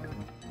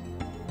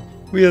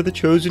 We are the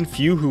chosen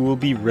few who will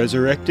be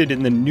resurrected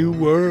in the new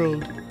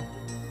world.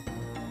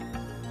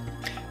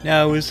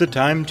 Now is the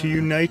time to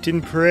unite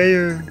in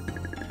prayer.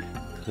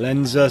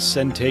 Cleanse us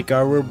and take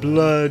our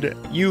blood.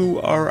 You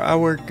are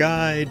our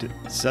guide,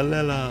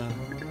 Salela.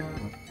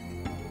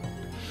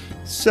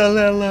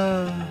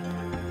 Salela!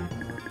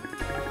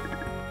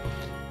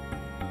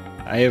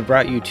 I have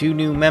brought you 2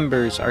 new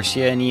members,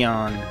 Arcia and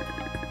Eon.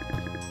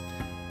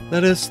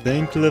 Let us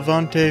thank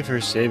Levante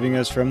for saving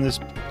us from this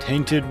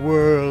tainted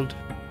world.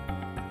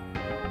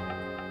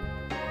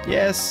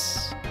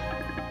 Yes!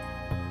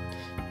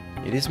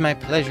 It is my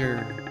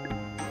pleasure.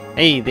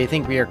 Hey, they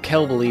think we are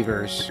Kel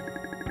believers.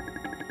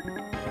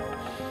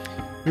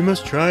 We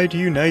must try to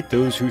unite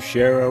those who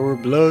share our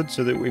blood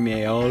so that we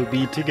may all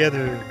be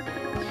together.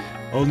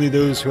 Only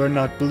those who are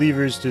not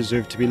believers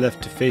deserve to be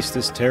left to face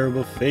this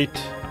terrible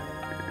fate.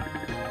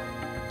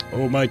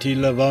 Almighty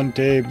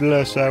Levante,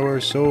 bless our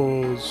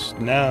souls.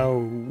 Now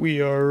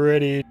we are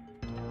ready.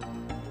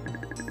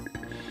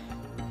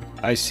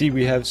 I see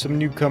we have some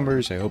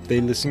newcomers. I hope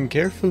they listen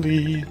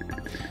carefully.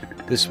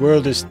 This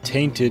world is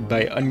tainted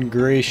by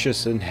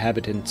ungracious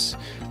inhabitants.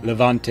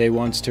 Levante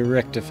wants to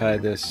rectify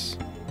this.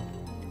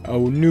 A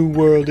new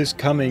world is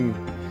coming.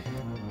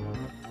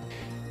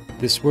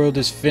 This world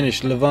is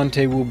finished.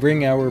 Levante will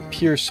bring our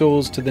pure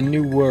souls to the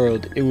new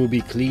world. It will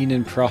be clean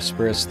and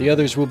prosperous. The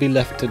others will be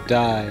left to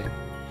die.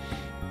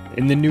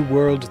 In the new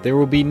world, there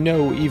will be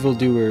no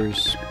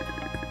evildoers.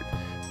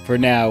 For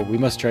now, we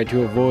must try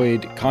to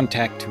avoid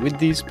contact with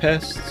these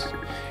pests.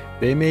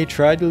 They may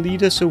try to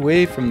lead us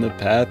away from the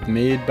path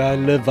made by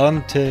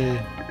Levante.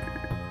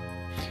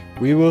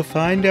 We will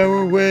find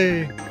our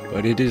way,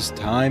 but it is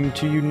time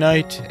to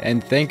unite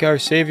and thank our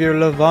savior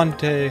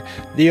Levante,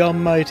 the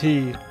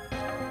Almighty.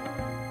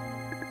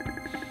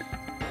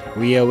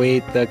 We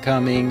await the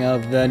coming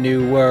of the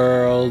new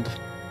world.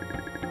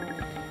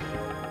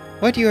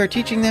 What you are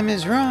teaching them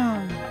is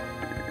wrong.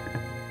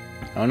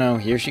 Oh no,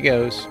 here she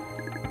goes.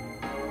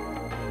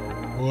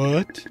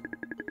 What?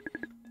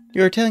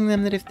 You are telling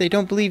them that if they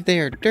don't believe, they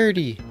are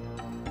dirty.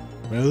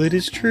 Well, it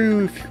is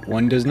true. If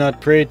one does not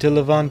pray to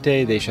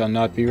Levante, they shall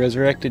not be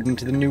resurrected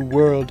into the new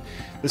world.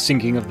 The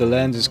sinking of the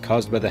lands is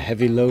caused by the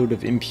heavy load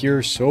of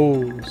impure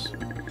souls.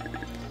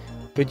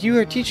 But you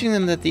are teaching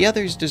them that the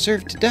others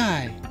deserve to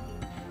die.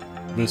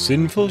 The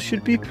sinful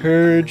should be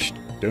purged.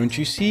 Don't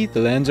you see? The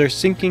lands are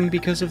sinking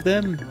because of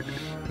them.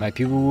 My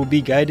people will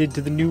be guided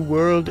to the new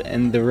world,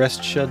 and the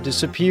rest shall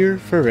disappear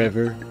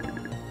forever.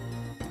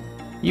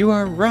 You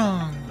are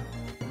wrong.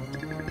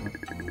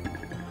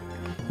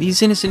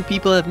 These innocent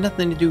people have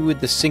nothing to do with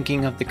the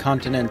sinking of the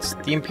continents.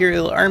 The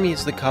Imperial Army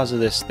is the cause of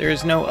this. There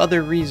is no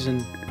other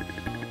reason.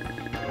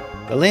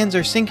 The lands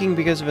are sinking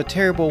because of a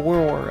terrible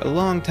war a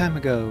long time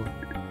ago.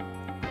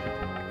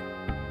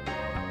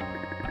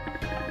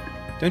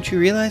 Don't you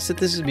realize that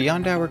this is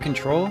beyond our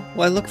control?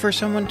 Why look for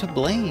someone to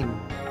blame?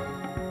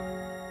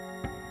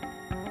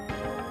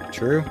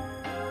 True.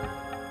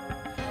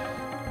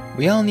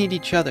 We all need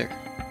each other.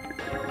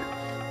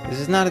 This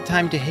is not a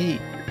time to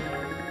hate.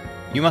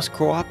 You must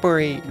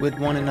cooperate with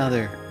one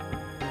another.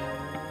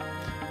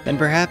 Then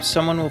perhaps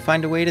someone will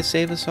find a way to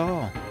save us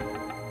all.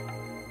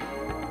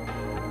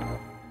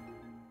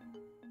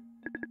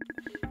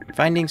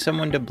 Finding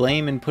someone to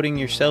blame and putting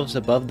yourselves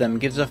above them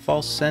gives a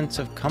false sense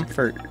of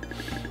comfort.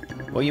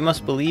 What you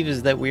must believe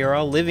is that we are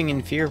all living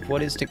in fear of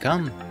what is to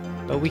come,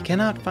 but we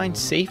cannot find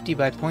safety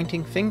by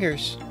pointing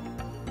fingers.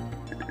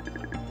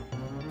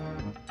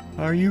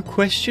 Are you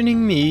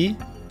questioning me?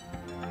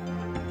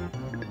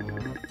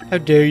 How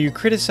dare you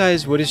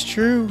criticize what is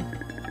true?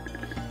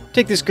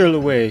 Take this girl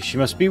away. She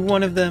must be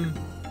one of them.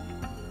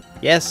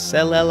 Yes,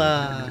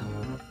 Elela.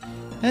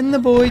 And the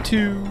boy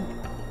too.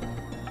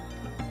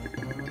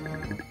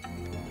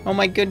 Oh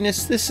my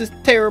goodness, this is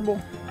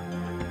terrible.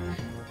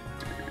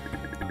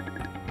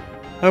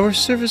 Our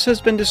service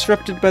has been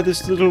disrupted by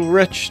this little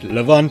wretch.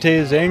 Levante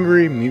is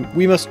angry.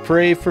 We must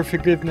pray for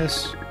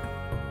forgiveness.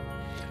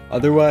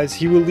 Otherwise,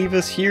 he will leave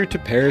us here to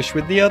perish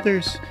with the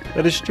others.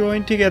 Let us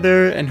join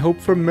together and hope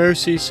for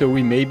mercy so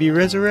we may be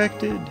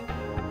resurrected.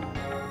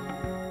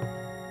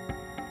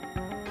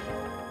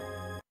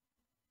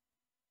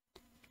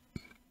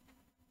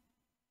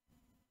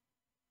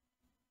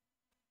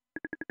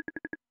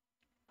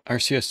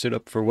 Arcia stood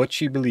up for what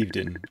she believed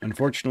in.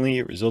 Unfortunately,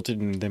 it resulted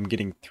in them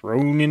getting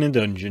thrown in a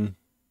dungeon.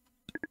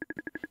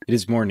 It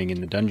is morning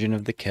in the dungeon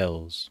of the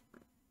Kells.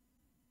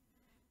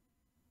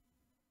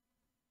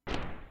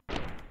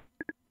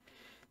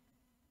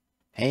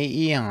 Hey,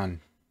 Eon.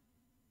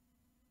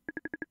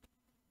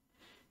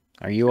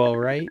 Are you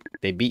alright?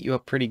 They beat you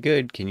up pretty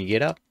good. Can you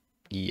get up?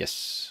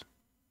 Yes.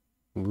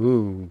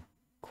 Ooh,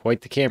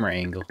 quite the camera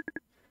angle.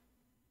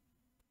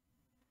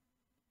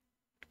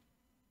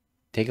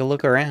 Take a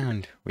look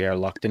around. We are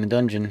locked in a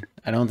dungeon.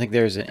 I don't think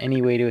there's any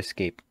way to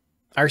escape.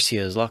 Arcia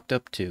is locked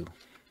up too.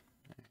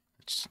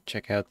 Let's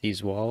check out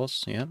these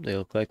walls. Yep, they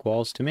look like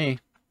walls to me.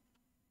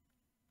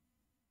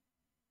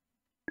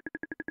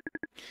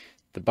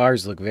 The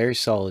bars look very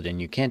solid and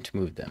you can't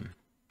move them.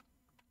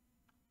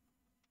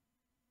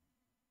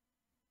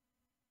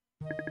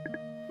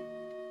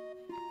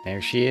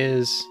 There she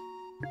is.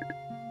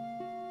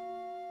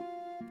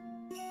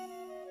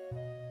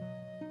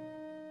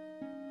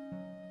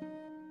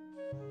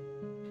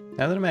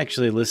 Now that I'm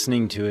actually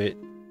listening to it,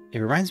 it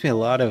reminds me a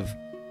lot of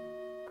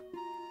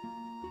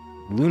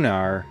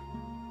Lunar.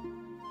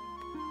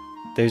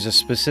 There's a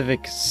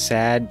specific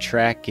sad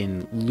track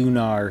in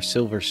Lunar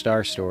Silver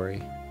Star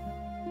Story.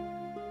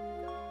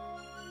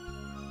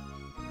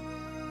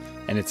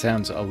 And it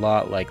sounds a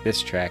lot like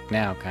this track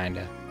now,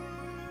 kinda.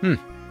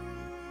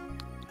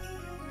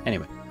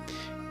 Anyway.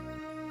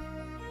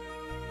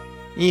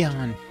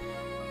 Eon.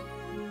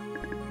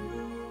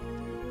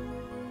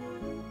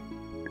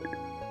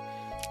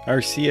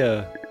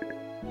 Arcia.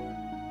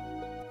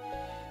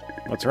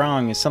 What's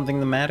wrong? Is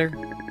something the matter?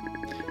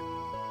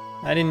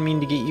 I didn't mean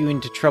to get you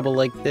into trouble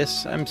like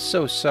this. I'm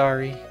so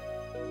sorry.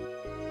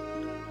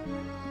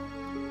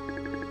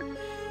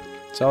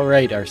 It's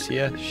alright,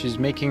 Arcia. She's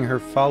making her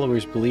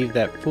followers believe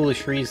that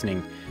foolish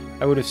reasoning.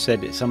 I would have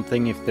said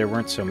something if there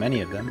weren't so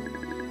many of them.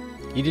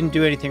 You didn't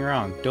do anything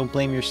wrong. Don't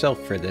blame yourself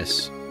for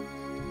this.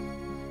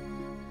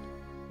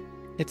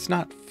 It's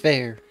not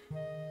fair.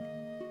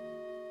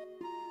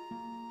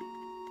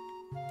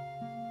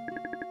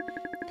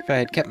 If I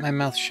had kept my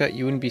mouth shut,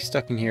 you wouldn't be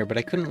stuck in here, but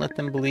I couldn't let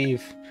them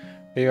believe.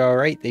 Are you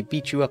alright? They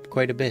beat you up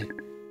quite a bit.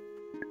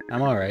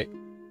 I'm alright.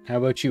 How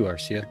about you,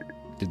 Arcia?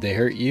 Did they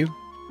hurt you?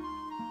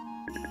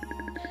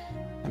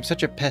 I'm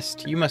such a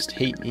pest. You must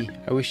hate me.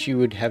 I wish you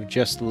would have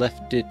just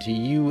left it to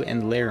you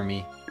and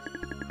Laramie.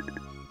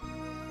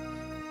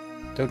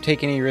 Don't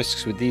take any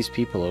risks with these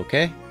people,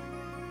 okay?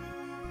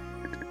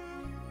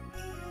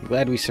 I'm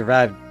glad we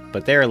survived,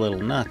 but they're a little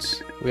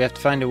nuts. We have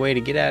to find a way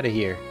to get out of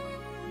here.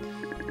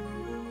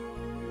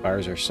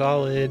 Bars are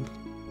solid.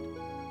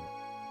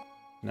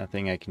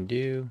 Nothing I can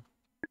do.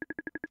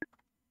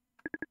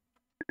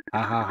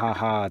 Ha ha ha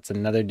ha. It's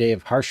another day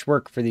of harsh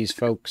work for these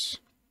folks.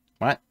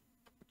 What?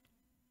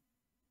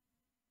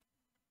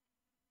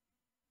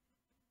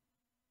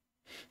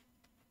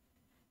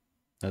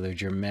 Another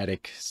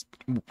dramatic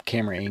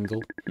camera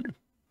angle.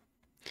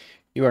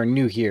 You are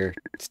new here.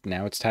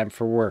 Now it's time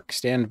for work.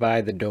 Stand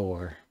by the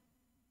door.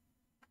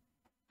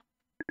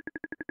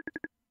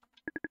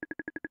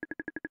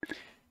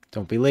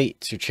 Don't be late.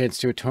 It's your chance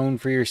to atone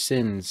for your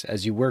sins.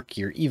 As you work,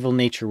 your evil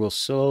nature will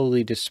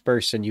slowly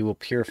disperse and you will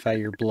purify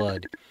your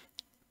blood.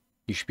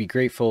 You should be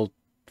grateful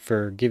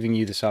for giving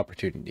you this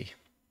opportunity.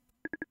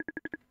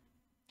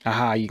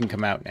 Aha, you can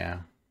come out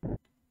now.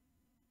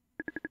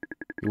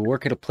 You will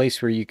work at a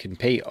place where you can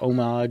pay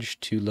homage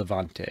to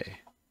Levante.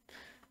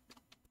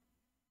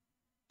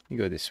 You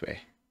go this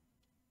way.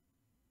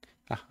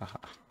 Ha ha ha.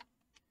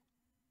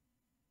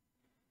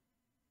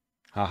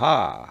 Ha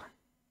ha.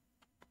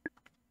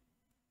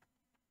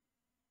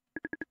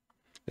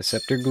 The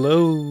scepter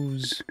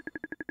glows.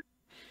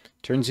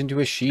 Turns into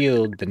a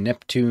shield, the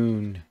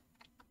Neptune.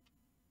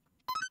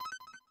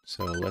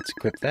 So let's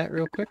equip that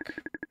real quick.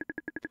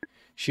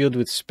 Shield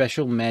with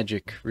special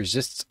magic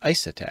resists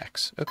ice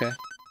attacks. Okay.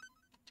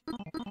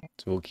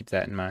 So we'll keep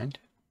that in mind.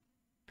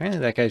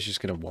 Apparently that guy's just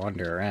going to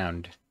wander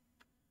around.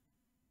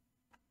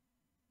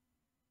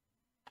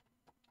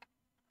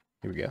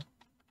 Here we go.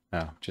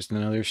 Oh, just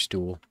another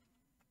stool.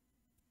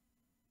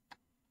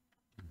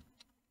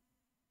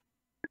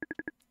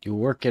 You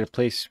work at a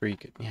place where you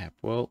could... Yeah,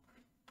 well...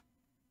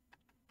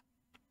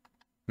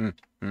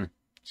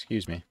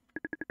 Excuse me.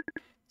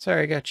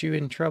 Sorry I got you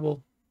in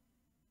trouble.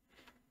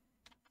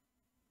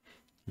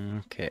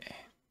 Okay.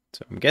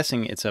 So I'm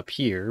guessing it's up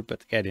here, but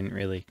the guy didn't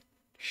really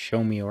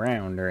show me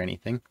around or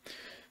anything.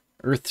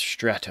 Earth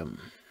Stratum.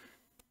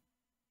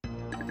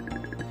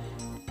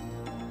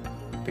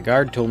 The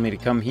guard told me to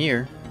come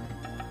here.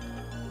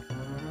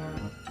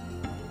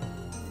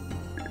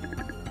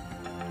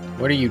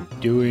 What are you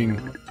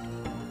doing?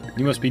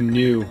 You must be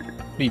new.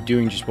 What are you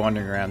doing just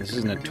wandering around? This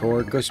isn't a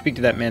tour. Go speak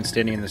to that man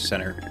standing in the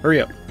center.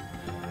 Hurry up.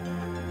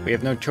 We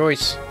have no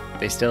choice.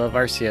 They still have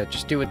Arcia.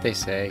 Just do what they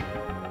say.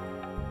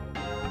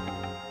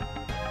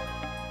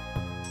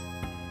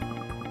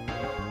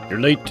 You're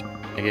late.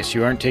 I guess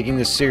you aren't taking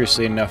this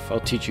seriously enough.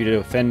 I'll teach you to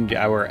offend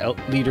our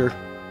leader.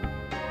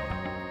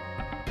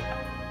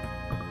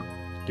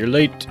 You're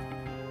late.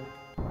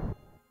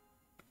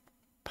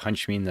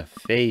 Punch me in the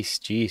face.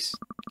 Jeez.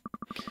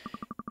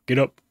 Get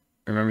up.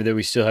 Remember that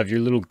we still have your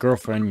little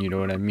girlfriend, you know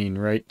what I mean,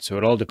 right? So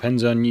it all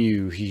depends on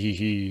you.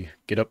 Hee.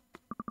 Get up.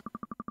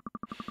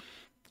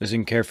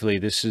 Listen carefully.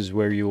 This is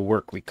where you will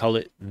work. We call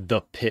it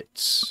the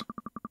pits.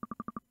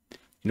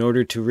 In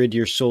order to rid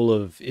your soul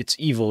of its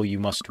evil, you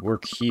must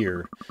work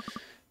here.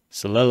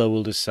 Salela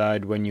will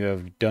decide when you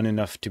have done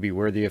enough to be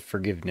worthy of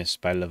forgiveness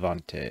by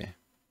Levante.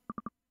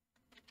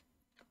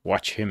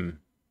 Watch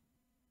him.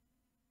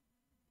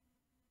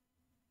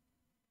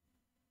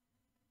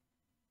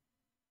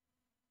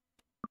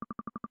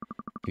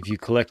 If you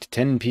collect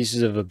 10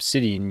 pieces of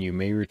obsidian, you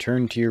may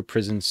return to your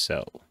prison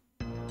cell.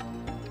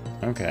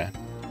 Okay.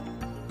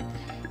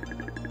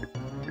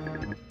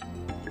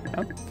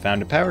 Oh,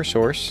 found a power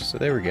source, so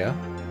there we go.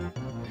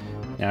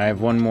 Now I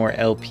have one more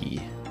LP.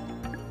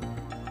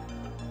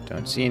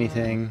 Don't see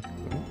anything.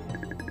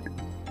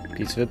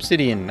 Piece of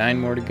obsidian, 9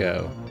 more to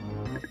go.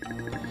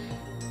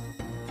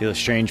 Feel a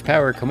strange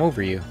power come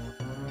over you.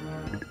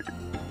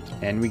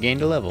 And we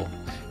gained a level.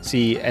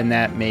 See, and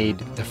that made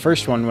the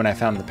first one when I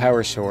found the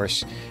power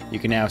source, you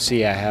can now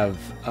see I have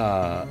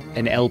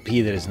an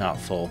LP that is not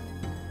full.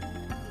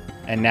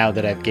 And now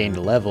that I've gained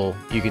a level,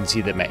 you can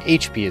see that my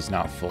HP is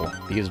not full,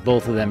 because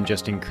both of them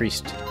just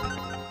increased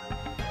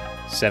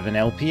 7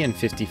 LP and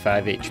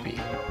 55 HP.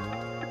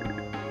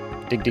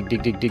 Dig, dig,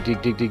 dig, dig, dig,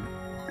 dig, dig, dig.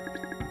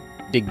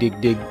 Dig,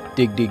 dig, dig,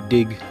 dig, dig,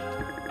 dig.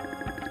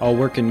 All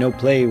work and no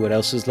play, what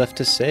else is left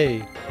to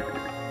say?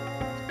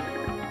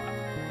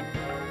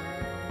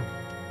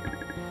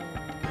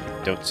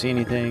 Don't see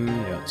anything,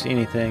 you don't see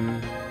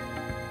anything.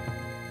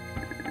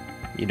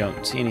 You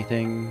don't see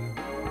anything.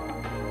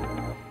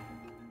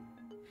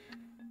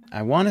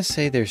 I want to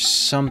say there's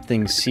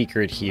something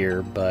secret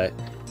here, but...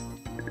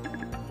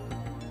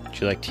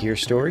 Would you like to hear a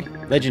story?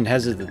 Legend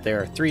has it that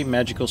there are 3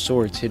 magical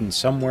swords hidden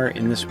somewhere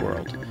in this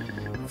world.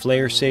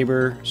 Flare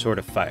Saber, Sword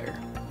of Fire.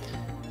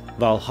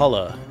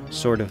 Valhalla,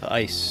 Sword of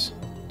Ice.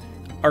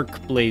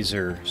 Arc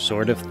Blazer,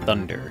 Sword of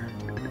Thunder.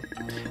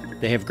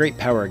 They have great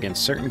power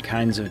against certain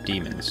kinds of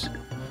demons.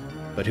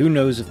 But who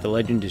knows if the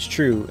legend is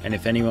true, and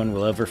if anyone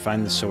will ever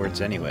find the swords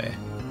anyway.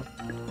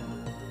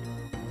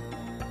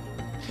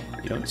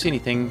 You don't see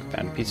anything.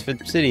 Found a piece of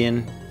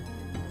obsidian.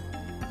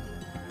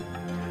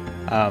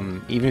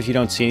 Even if you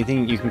don't see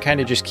anything, you can kind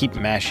of just keep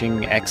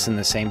mashing X in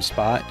the same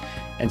spot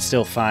and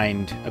still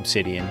find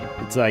obsidian.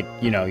 It's like,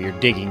 you know, you're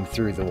digging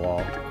through the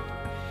wall.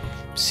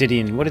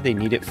 Obsidian, what do they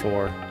need it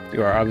for?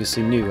 You are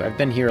obviously new. I've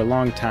been here a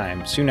long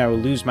time. Soon I will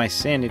lose my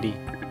sanity.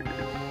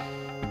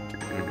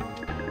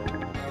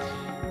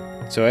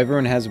 So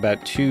everyone has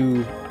about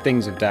 2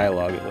 things of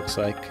dialogue, it looks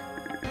like.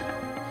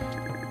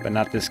 But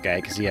not this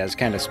guy, because he has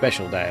kind of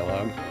special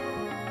dialogue.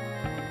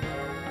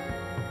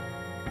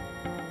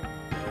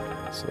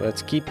 So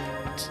let's keep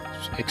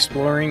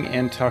exploring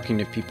and talking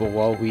to people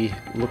while we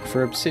look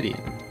for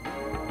obsidian.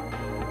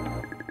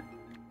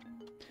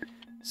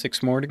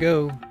 6 more to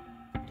go.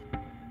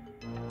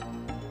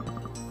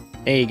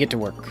 Hey, get to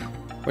work.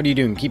 What are you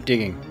doing? Keep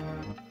digging.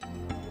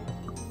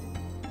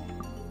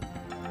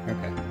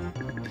 Okay.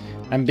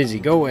 I'm busy.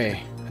 Go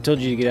away. I told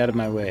you to get out of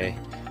my way.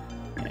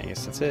 I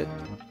guess that's it.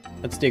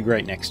 Let's dig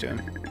right next to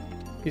him.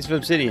 Piece of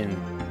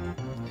obsidian.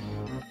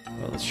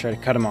 Well, let's try to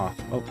cut him off.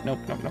 Oh, nope,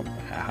 nope, nope.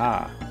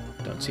 Haha.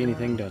 Don't see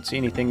anything, don't see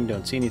anything,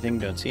 don't see anything,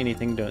 don't see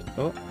anything, don't...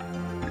 Oh.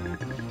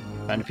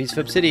 Found a piece of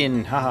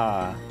obsidian.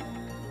 Haha.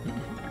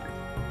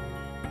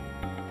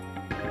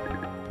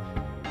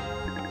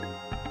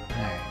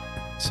 Alright.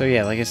 So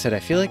yeah, like I said, I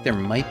feel like there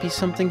might be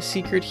something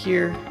secret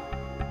here.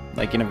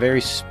 Like in a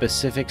very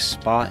specific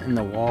spot in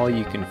the wall,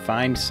 you can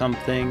find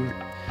something.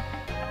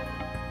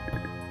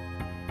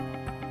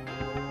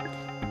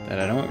 But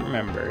I don't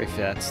remember if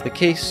that's the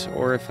case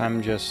or if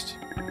I'm just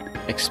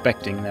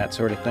expecting that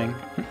sort of thing.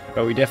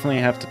 But we definitely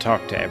have to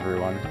talk to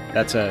everyone.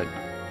 That's a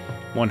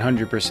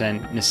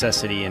 100%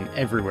 necessity and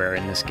everywhere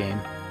in this game.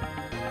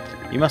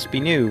 You must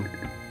be new.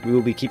 We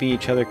will be keeping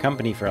each other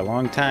company for a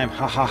long time.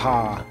 Ha ha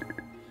ha.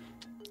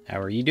 How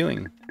are you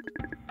doing?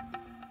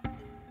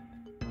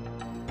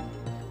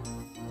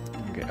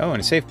 Okay. Oh,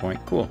 and a save point.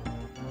 Cool.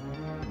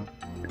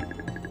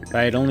 If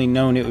I had only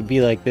known it would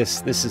be like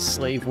this. This is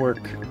slave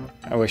work.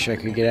 I wish I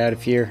could get out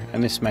of here. I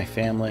miss my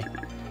family.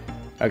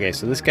 Okay,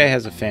 so this guy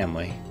has a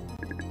family.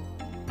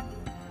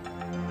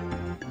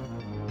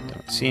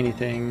 Don't see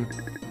anything.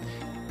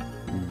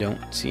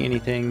 Don't see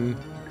anything.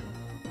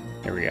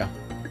 There we go.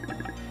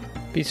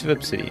 Piece of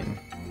obsidian.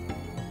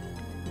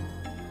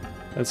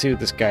 Let's see what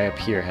this guy up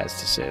here has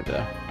to say,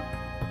 though.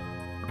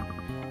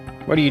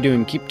 What are you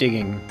doing? Keep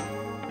digging.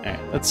 Alright,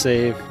 let's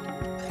save.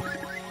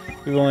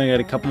 We've only got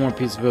a couple more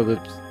pieces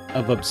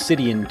of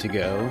obsidian to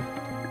go.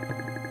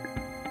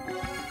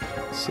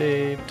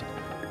 Saved.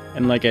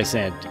 And like I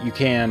said, you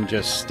can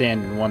just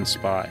stand in one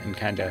spot and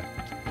kind of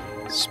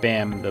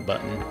spam the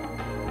button.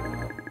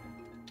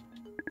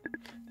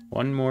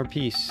 One more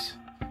piece.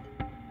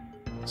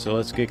 So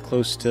let's get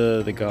close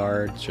to the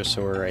guard, just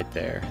so we're right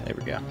there. There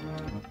we go.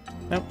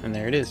 Oh, and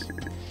there it is.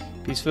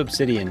 Piece of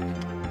obsidian.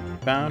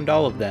 Found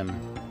all of them.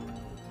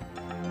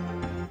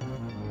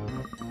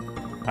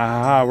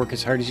 Ah, work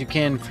as hard as you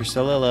can for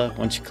Salilla.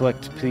 Once you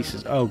collect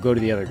pieces... Oh, go to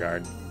the other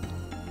guard.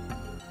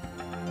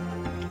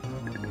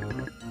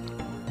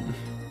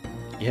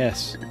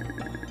 Yes.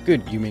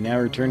 Good, you may now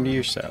return to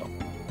your cell.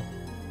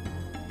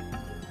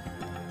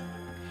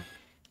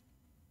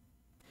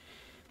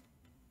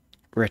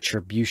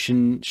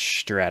 Retribution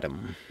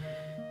Stratum.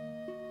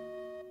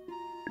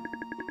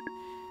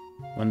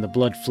 When the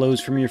blood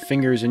flows from your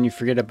fingers and you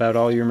forget about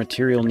all your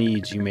material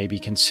needs, you may be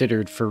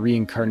considered for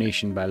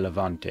reincarnation by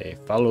Levante.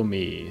 Follow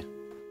me.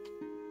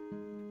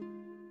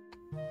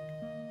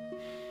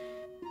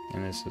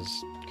 And this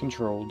is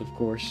controlled, of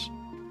course.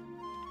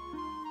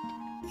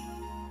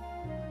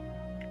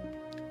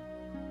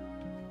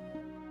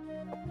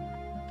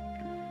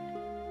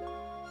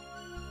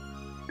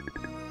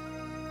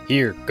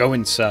 Here, go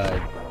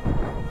inside.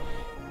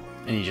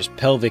 And he just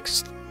pelvic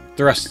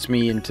thrusts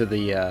me into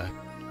the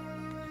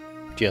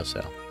jail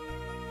cell.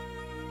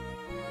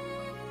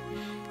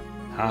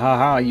 Ha ha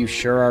ha, you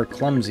sure are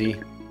clumsy.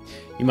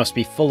 You must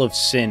be full of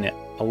sin.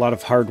 A lot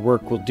of hard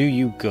work will do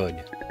you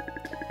good.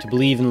 To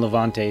believe in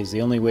Levante is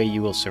the only way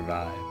you will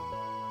survive.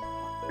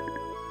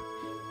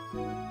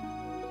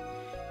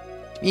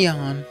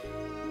 Yawn.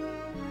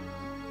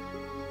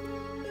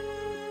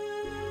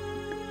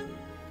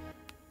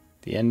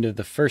 The end of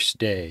the first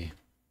day.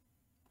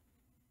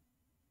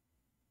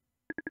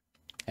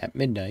 At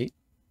midnight.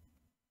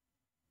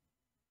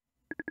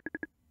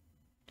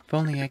 If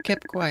only I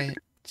kept quiet.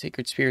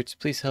 Sacred spirits,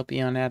 please help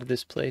Eon out of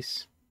this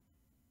place.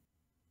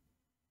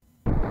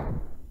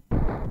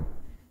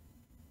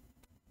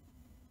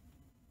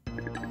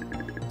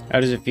 How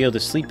does it feel to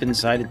sleep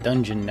inside a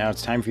dungeon? Now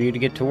it's time for you to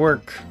get to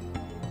work.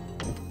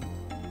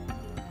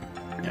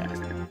 Yeah.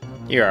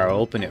 Here, I'll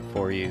open it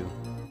for you.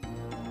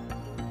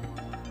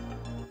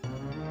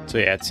 So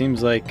yeah, it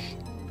seems like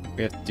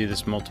we have to do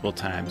this multiple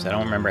times. I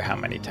don't remember how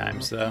many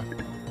times, though.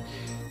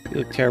 You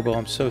look terrible.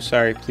 I'm so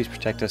sorry. Please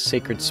protect us,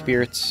 sacred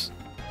spirits.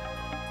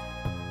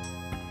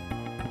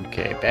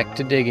 Okay, back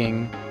to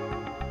digging.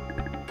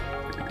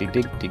 Dig,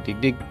 dig, dig,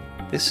 dig, dig.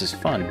 This is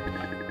fun.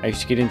 I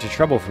used to get into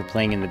trouble for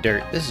playing in the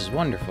dirt. This is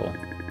wonderful.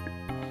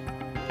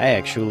 I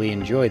actually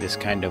enjoy this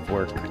kind of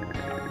work.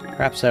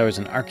 Perhaps I was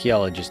an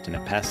archaeologist in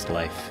a past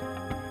life.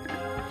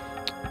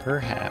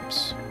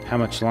 Perhaps. How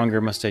much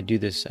longer must I do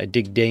this? I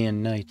dig day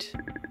and night.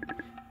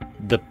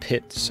 The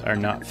pits are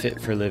not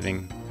fit for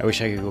living. I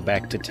wish I could go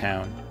back to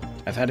town.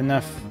 I've had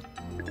enough.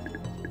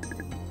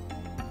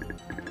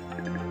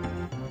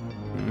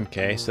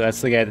 Okay, so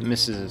that's the guy that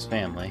misses his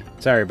family.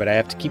 Sorry, but I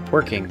have to keep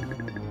working.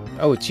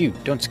 Oh, it's you.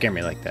 Don't scare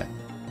me like that.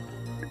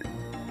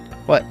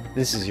 What?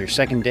 This is your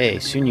second day.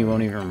 Soon you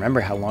won't even remember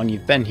how long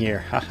you've been here.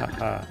 Ha ha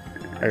ha.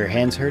 Are your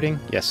hands hurting?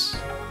 Yes.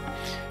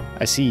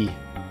 I see.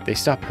 They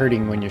stop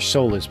hurting when your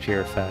soul is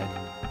purified.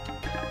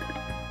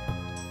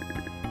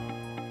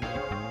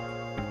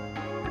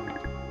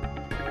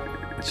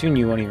 Soon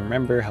you won't even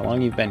remember how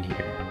long you've been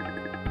here.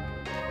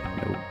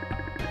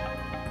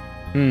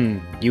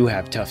 Nope. You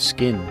have tough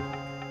skin.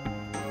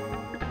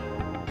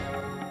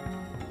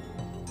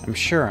 I'm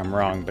sure I'm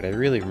wrong, but I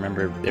really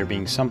remember there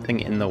being something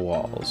in the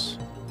walls.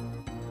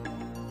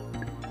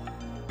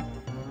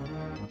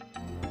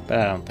 But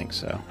I don't think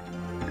so.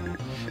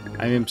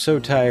 I am so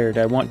tired,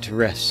 I want to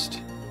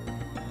rest.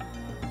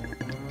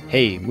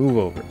 Hey, move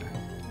over.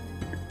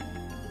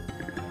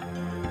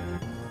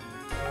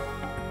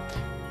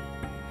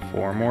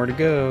 Four more to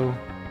go.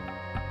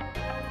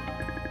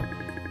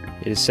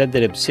 It is said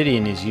that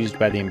obsidian is used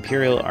by the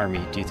Imperial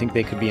Army. Do you think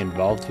they could be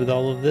involved with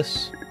all of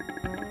this?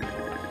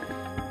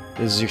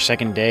 This is your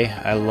second day.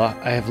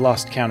 I have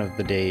lost count of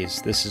the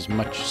days. This is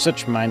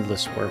such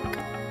mindless work.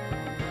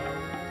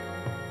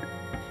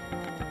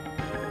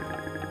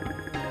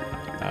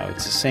 Oh,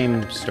 it's the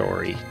same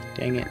story.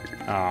 Dang it.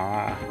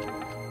 Ah.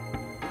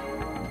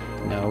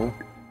 No.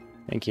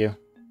 Thank you.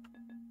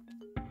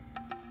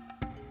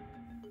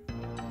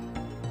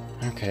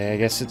 Okay, I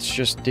guess it's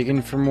just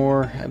digging for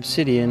more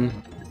obsidian.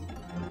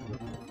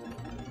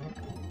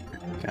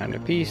 Found a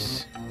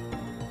piece.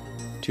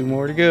 2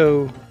 more to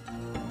go.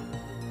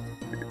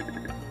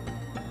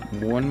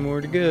 1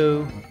 more to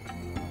go.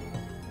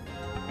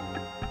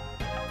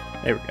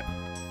 There we go.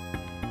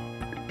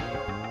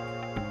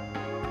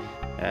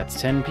 That's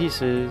 10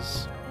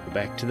 pieces. Go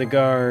back to the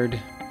guard.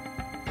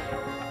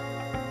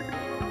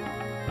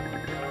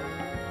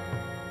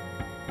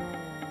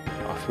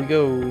 Off we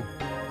go.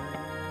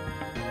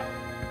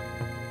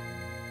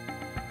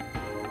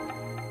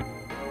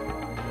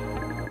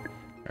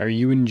 Are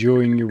you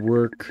enjoying your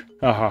work?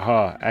 Ha ha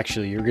ha.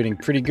 Actually, you're getting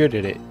pretty good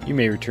at it. You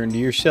may return to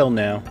your cell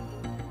now.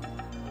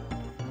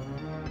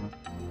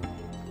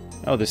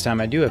 Oh, this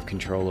time I do have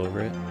control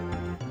over it.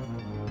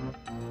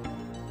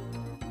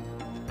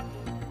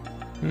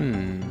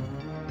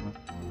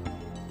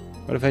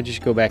 What if I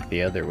just go back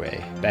the other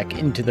way? Back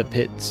into the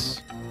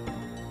pits.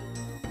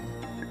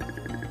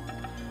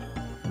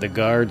 The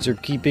guards are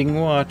keeping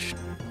watch.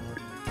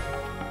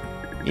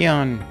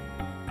 Eon.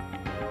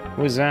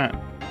 What was that?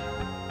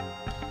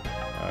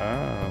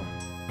 Oh.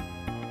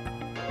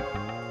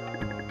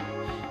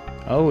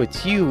 Oh,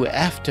 it's you,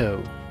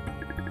 Afto.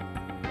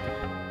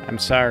 I'm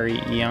sorry,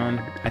 Eon.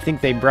 I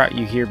think they brought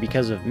you here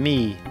because of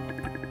me.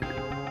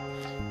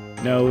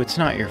 No, it's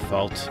not your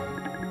fault.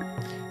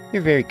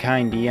 You're very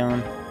kind,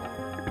 Eon.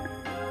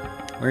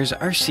 Where's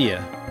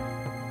Arcia?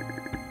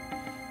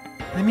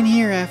 I'm in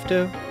here,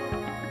 Afto.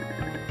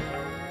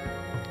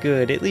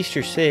 Good, at least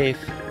you're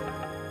safe.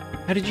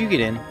 How did you get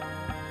in?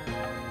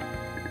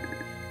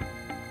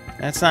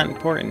 That's not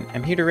important.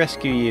 I'm here to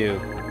rescue you.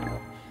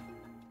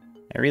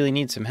 I really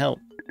need some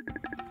help.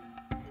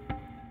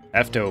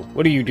 Afto,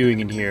 what are you doing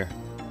in here?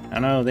 I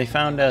don't know, they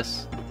found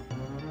us.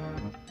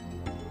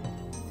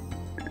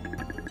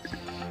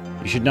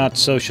 You should not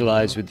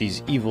socialize with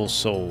these evil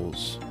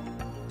souls.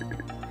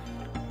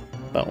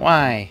 But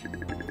why?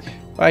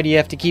 Why do you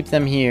have to keep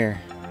them here?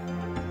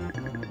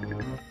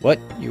 What?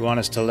 You want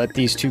us to let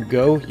these two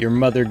go? Your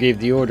mother gave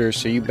the orders,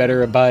 so you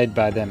better abide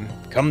by them.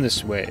 Come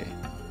this way.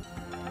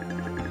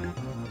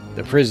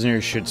 The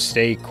prisoners should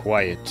stay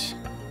quiet.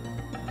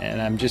 And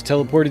I'm just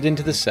teleported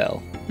into the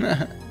cell.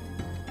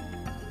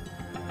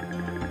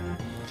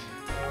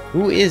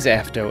 Who is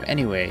Afto,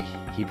 anyway?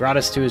 He brought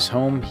us to his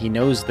home. He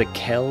knows the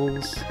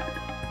Kells.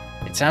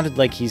 It sounded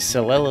like he's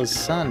Celella's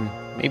son.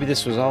 Maybe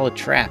this was all a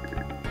trap.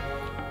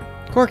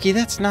 Corky,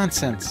 that's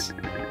nonsense.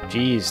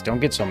 Jeez, don't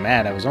get so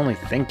mad. I was only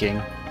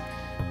thinking.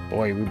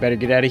 Boy, we better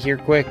get out of here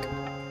quick.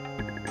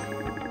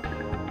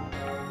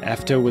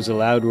 Afto was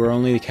allowed where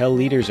only the Kell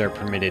leaders are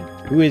permitted.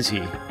 Who is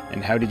he?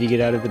 And how did he get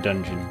out of the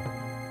dungeon?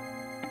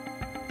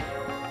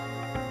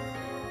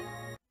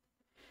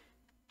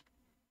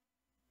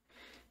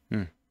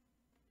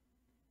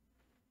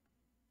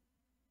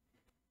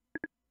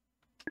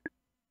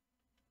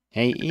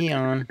 Hey,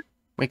 Eon.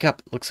 Wake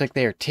up. Looks like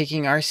they are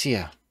taking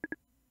Arcia.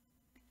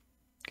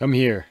 Come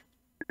here.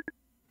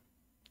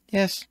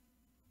 Yes.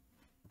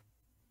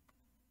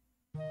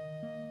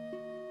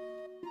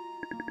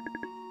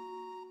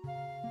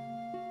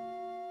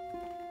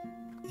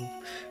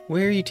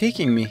 Where are you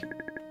taking me?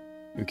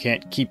 We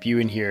can't keep you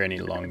in here any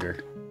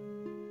longer.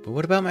 But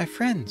what about my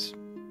friends?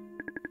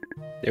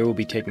 They will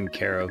be taken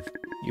care of.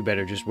 You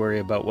better just worry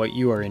about what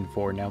you are in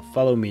for. Now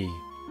follow me.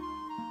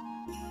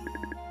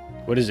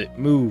 What is it?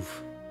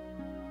 Move.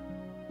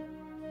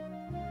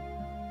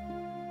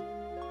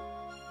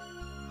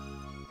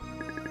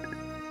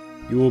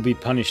 You will be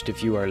punished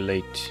if you are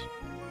late.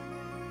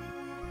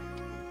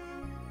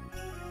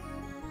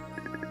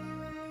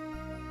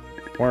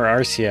 Poor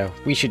Arcia.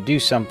 We should do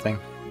something.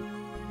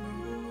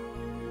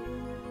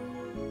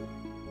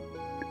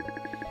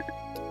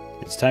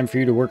 It's time for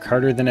you to work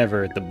harder than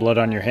ever. The blood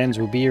on your hands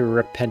will be your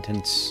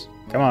repentance.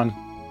 Come on.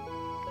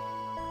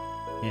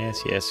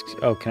 Yes, yes.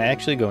 Oh, can I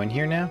actually go in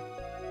here now?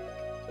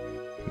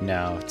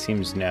 No, it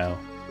seems no.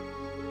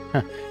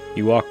 Huh.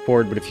 You walk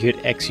forward, but if you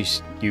hit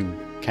X, you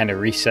kind of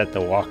reset the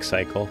walk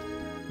cycle.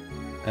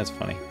 That's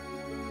funny.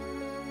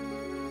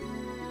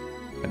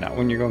 But not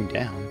when you're going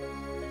down.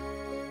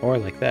 Or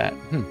like that.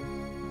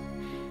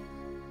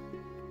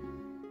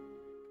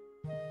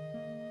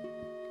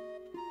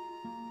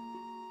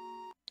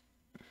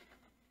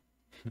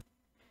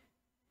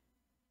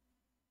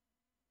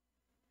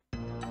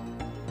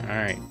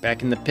 Alright,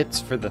 back in the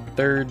pits for the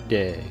 3rd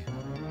day.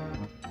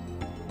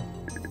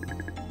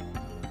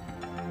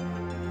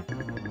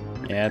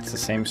 Yeah, it's the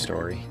same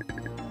story.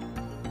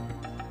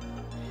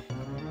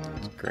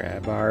 Let's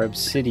grab our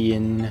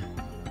obsidian.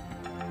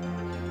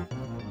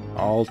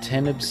 All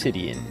 10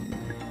 obsidian.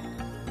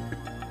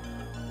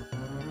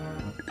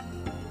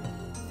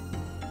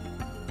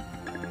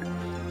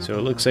 So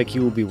it looks like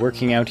you will be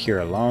working out here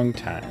a long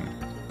time.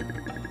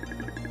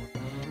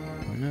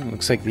 Well,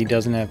 looks like he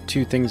doesn't have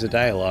 2 things of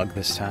dialogue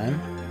this time.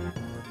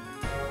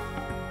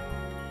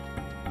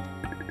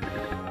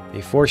 They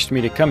forced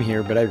me to come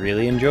here, but I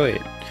really enjoy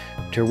it.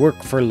 To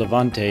work for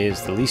Levante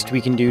is the least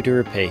we can do to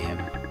repay him.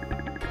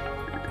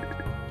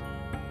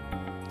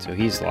 So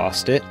he's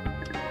lost it.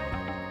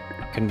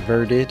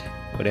 Converted,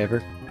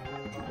 whatever.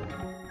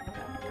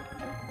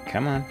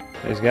 Come on,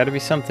 there's got to be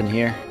something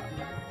here.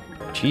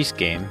 Cheese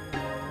game.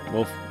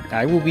 Well,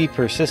 I will be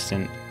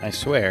persistent, I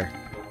swear.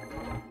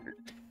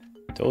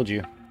 Told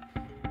you.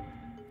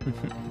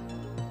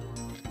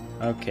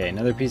 Okay,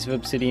 another piece of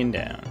obsidian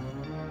down.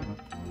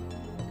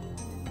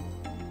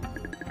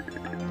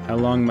 How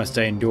long must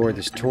I endure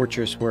this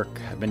torturous work?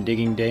 I've been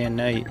digging day and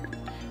night.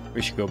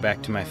 We should go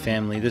back to my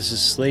family. This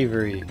is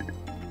slavery.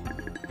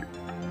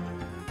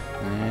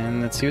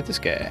 And let's see what this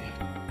guy.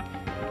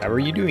 How are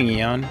you doing,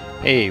 Eon?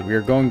 Hey, we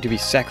are going to be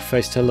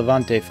sacrificed to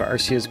Levante for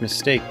Arcia's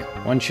mistake.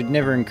 One should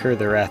never incur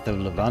the wrath of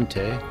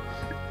Levante.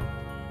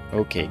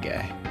 Okay,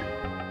 guy.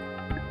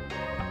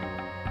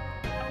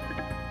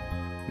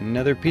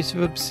 Another piece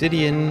of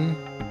obsidian.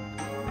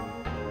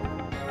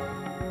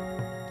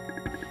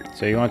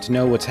 So you want to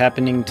know what's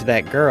happening to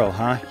that girl,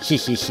 huh? Hee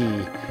hee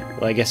hee.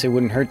 Well, I guess it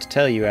wouldn't hurt to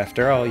tell you.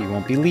 After all, you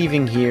won't be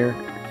leaving here.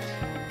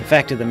 The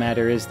fact of the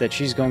matter is that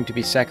she's going to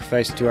be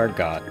sacrificed to our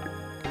god.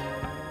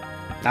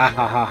 Ah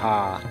ha ha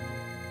ha.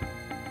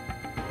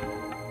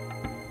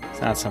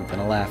 It's not something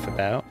to laugh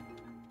about.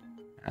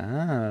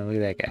 Ah,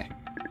 look at that guy.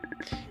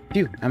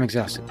 Phew, I'm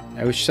exhausted.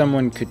 I wish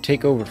someone could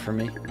take over for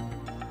me.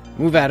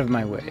 Move out of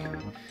my way.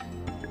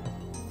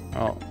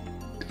 Oh.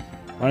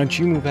 Why don't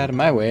you move out of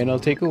my way and I'll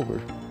take over?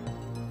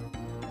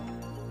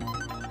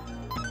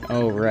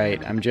 Oh, right.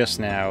 I'm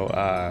just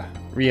now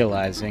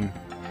realizing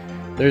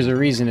there's a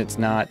reason it's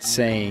not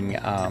saying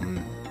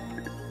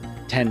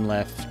 10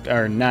 left,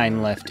 or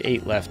 9 left,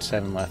 8 left,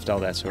 7 left, all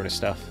that sort of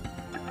stuff.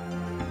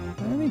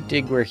 Let me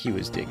dig where he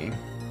was digging.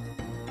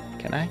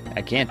 Can I?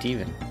 I can't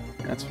even.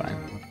 That's fine.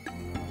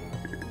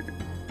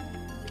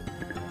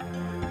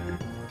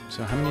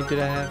 So how many did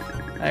I have?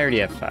 I already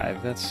have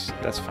 5.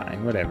 That's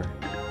fine. Whatever.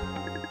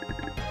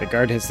 The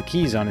guard has the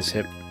keys on his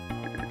hip.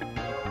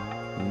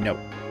 Nope.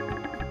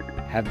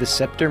 Have the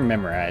scepter,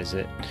 memorize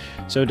it.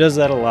 So it does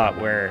that a lot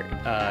where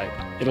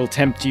it'll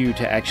tempt you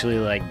to actually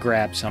like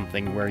grab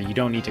something where you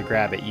don't need to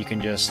grab it. You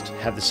can just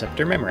have the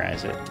scepter,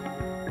 memorize it.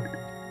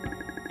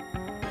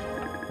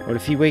 What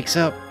if he wakes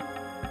up?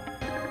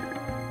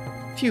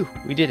 Phew,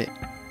 we did it.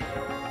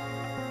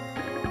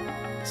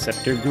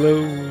 Scepter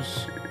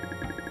glows.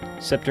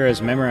 Scepter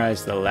has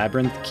memorized the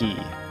labyrinth key.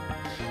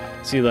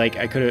 See, like,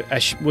 I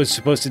was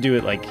supposed to do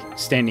it, like,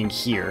 standing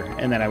here,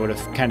 and then I would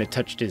have kind of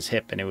touched his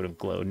hip, and it would have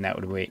glowed, and that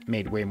would have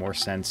made way more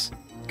sense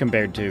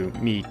compared to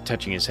me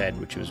touching his head,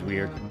 which was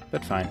weird,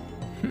 but fine.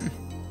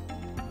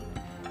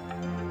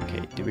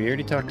 Okay, did we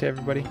already talk to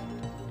everybody?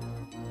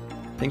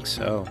 I think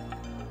so.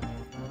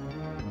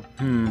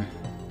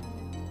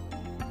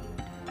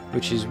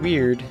 Which is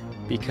weird,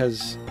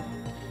 because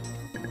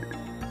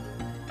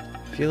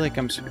I feel like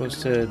I'm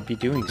supposed to be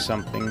doing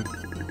something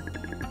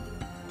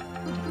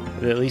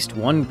with at least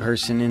one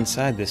person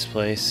inside this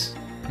place.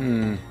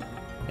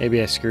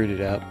 Maybe I screwed it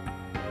up.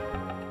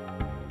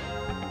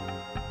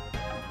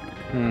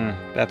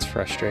 That's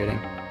frustrating.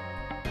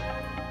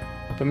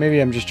 But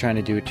maybe I'm just trying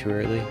to do it too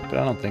early, but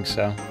I don't think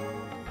so.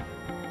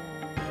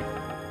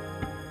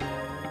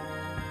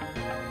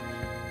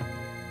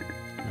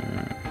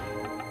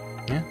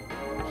 Yeah.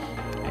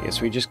 I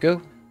guess we just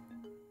go.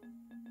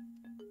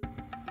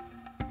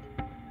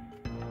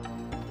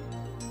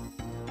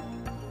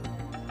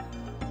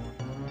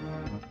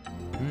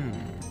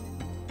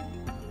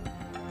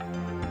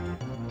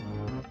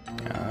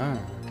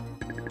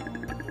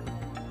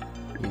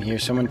 You can hear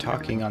someone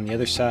talking on the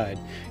other side.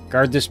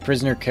 Guard this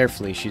prisoner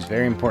carefully. She's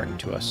very important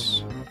to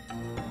us.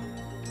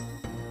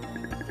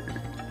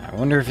 I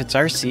wonder if it's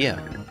Arcia.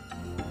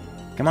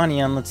 Come on,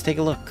 Eon, let's take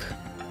a look.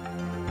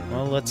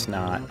 Well, let's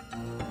not.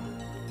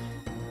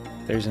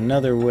 There's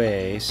another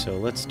way, so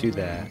let's do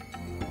that.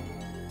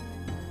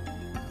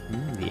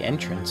 The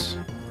entrance.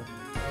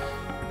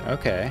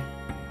 Okay.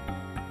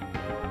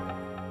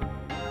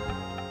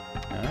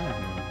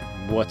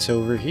 What's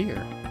over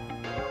here?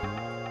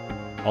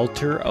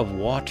 Altar of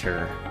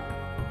Water.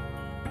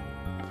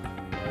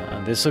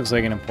 This looks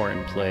like an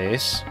important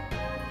place.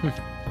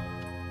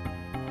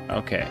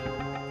 Okay.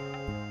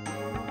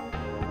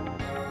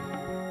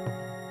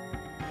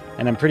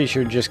 And I'm pretty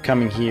sure just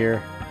coming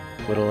here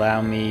would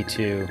allow me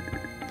to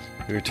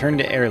return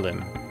to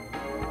Heirloom.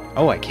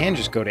 Oh, I can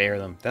just go to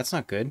Heirloom. That's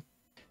not good.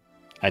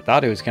 I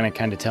thought it was going to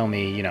kind of tell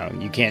me, you know,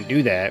 you can't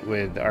do that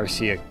with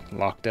Arcia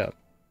locked up.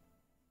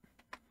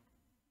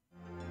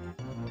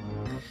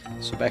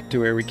 So back to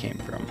where we came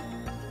from.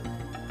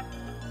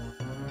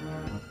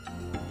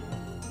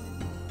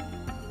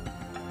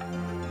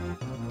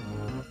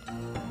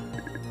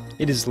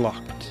 It is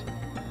locked.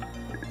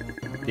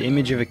 The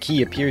image of a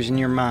key appears in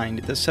your mind.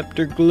 The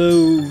scepter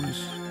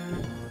glows.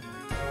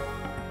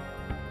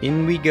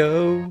 In we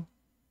go.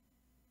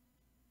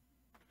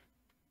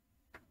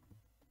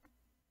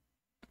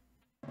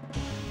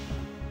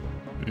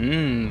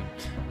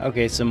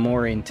 Okay, some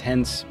more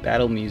intense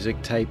battle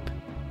music type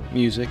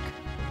music.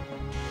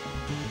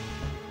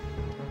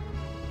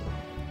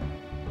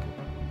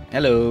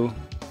 Hello.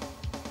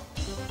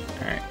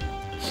 Alright.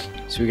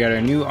 So we got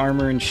our new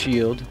armor and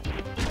shield.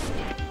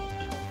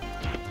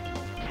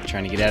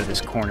 Trying to get out of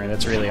this corner.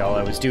 That's really all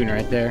I was doing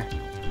right there.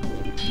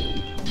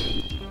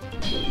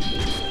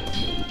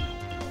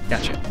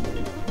 Gotcha.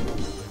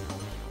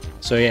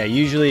 So yeah,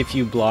 usually if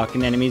you block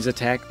an enemy's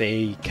attack,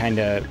 they kind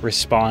of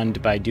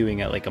respond by doing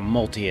like a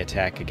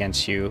multi-attack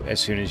against you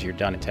as soon as you're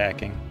done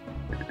attacking.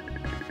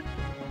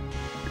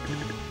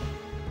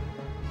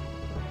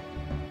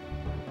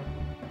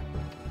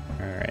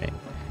 Alright.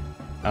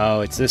 Oh,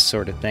 it's this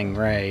sort of thing,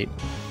 right?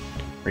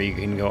 Where you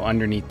can go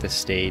underneath the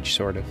stage,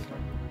 sort of.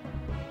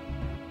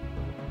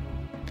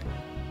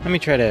 Let me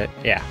try to,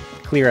 yeah,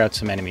 clear out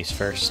some enemies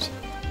first.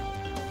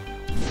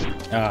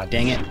 Ah,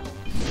 dang it.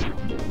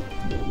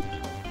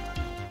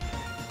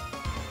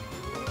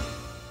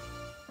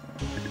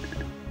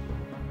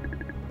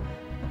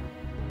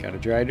 Got a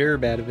dried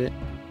herb out of it.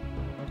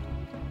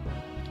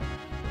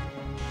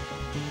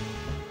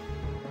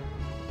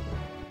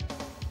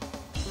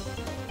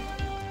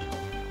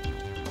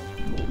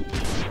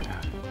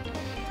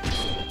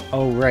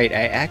 Oh, right,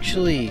 I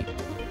actually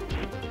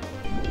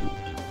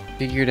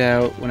figured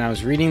out when I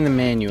was reading the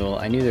manual,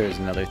 I knew there was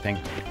another thing.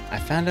 I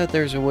found out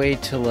there's a way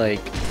to, like,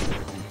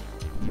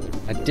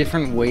 a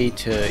different way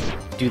to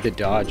do the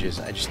dodges.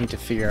 I just need to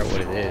figure out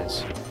what it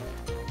is.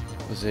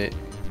 Was it?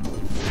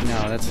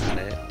 No, that's not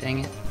it. Dang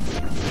it.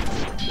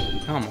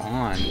 Come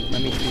on.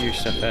 Let me figure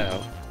stuff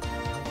out.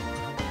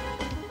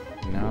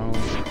 No.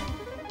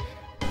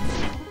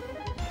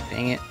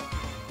 Dang it.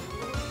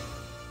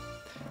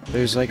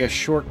 There's like a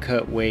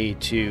shortcut way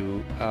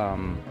to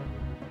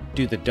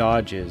do the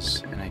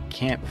dodges, and I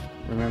can't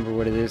remember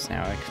what it is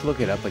now. I could look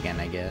it up again,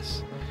 I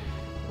guess.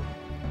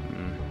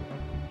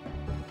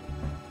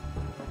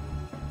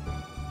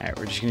 Alright,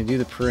 we're just going to do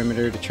the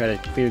perimeter to try to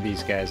clear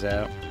these guys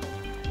out.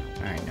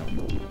 Alright, no,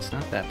 it's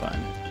not that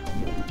button.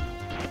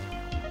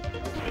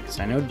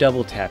 Because I know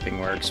double tapping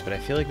works, but I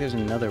feel like there's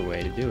another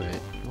way to do it.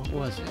 What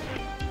was it?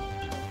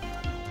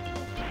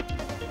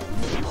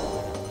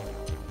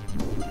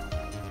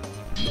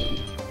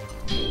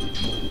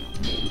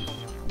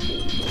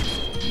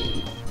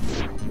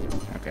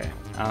 Okay,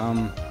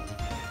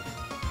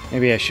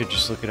 maybe I should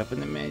just look it up in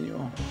the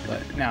manual,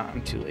 but no,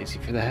 I'm too lazy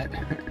for that.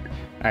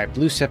 Alright,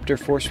 blue scepter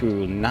force, we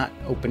will not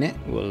open it.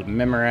 We'll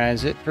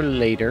memorize it for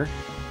later.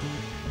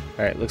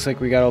 Alright, looks like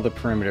we got all the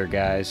perimeter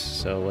guys,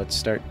 so let's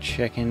start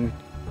checking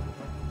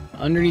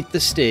underneath the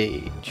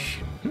stage.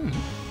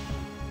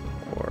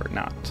 Or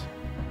not.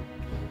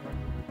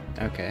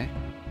 Okay.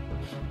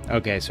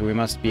 Okay, so we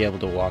must be able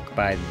to walk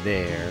by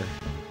there.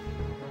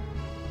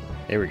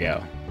 There we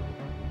go.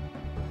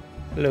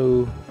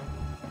 Hello.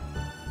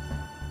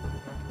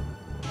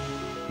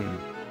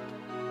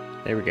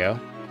 There we go.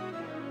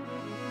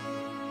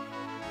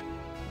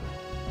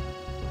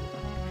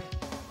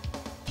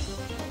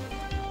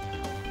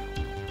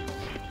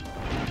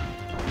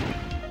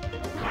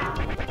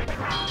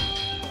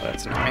 Oh,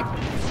 that's annoying.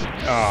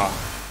 Oh.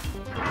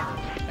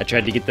 I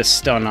tried to get the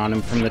stun on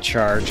him from the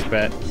charge,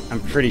 but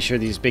I'm pretty sure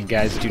these big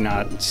guys do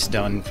not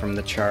stun from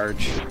the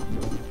charge.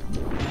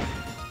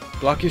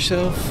 Block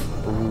yourself.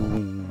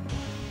 Ooh.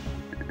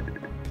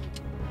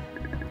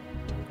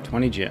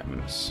 20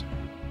 gems.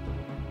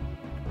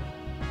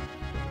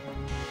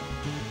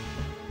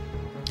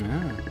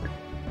 Ah.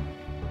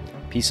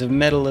 Piece of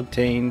metal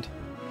obtained.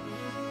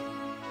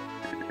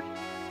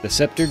 The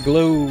scepter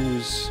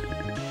glows.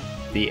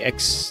 The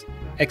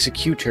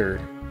Executor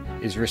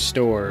is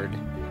restored.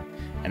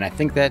 And I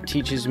think that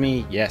teaches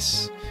me,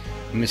 yes,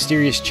 a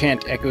mysterious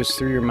chant echoes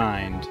through your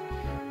mind.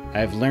 I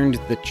have learned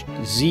the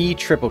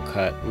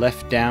Z-triple-cut,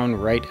 left, down,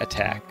 right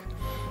attack.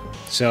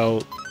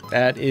 So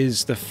that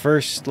is the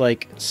first,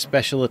 like,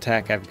 special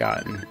attack I've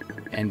gotten.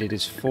 And it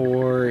is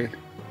for...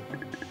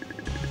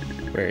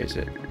 Where is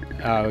it?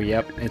 Oh,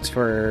 yep, it's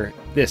for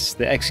this,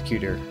 the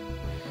Executor.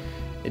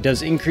 It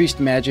does increased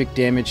magic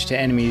damage to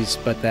enemies,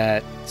 but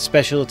that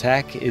special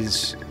attack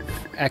is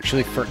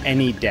actually for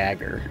any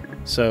dagger.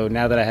 So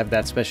now that I have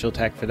that special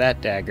attack for that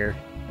dagger,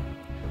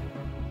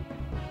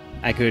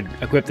 I could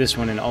equip this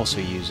one and also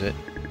use it.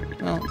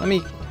 Well, let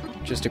me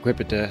just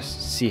equip it to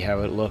see how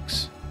it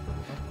looks.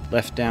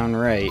 Left, down,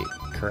 right,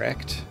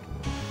 correct?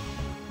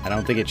 I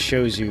don't think it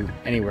shows you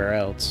anywhere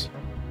else.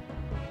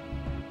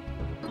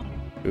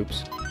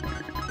 Oops.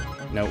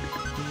 Nope.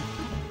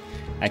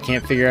 I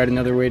can't figure out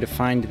another way to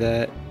find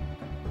that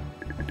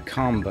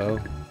combo.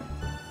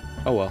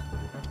 Oh well.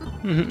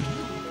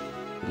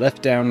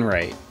 Left, down,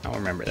 right. I'll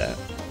remember that.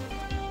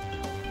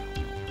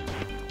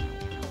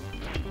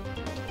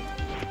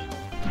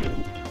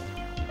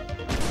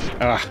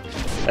 Ah,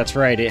 that's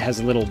right. It has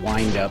a little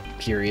wind-up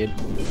period.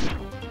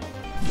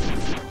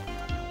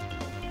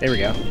 There we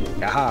go.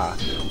 Aha!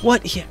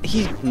 What?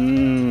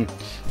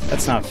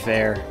 That's not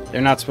fair.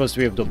 They're not supposed to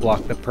be able to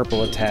block the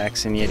purple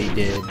attacks, and yet he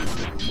did.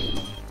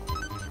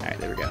 Alright,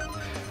 there we go.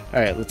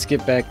 Alright, let's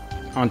get back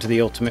onto the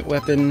ultimate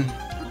weapon.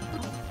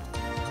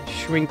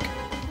 Shrink.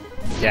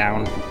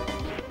 Down.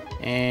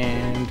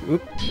 And...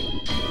 Oop.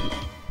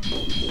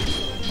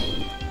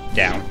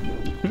 Down.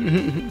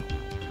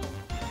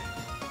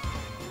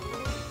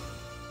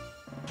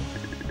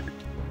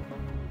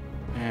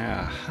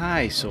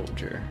 Hi,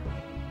 soldier.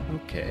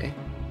 Okay.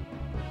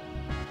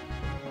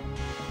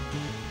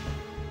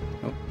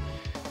 Oh,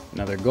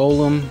 another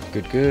golem.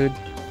 Good, good.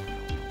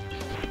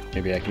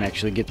 Maybe I can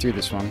actually get through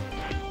this one.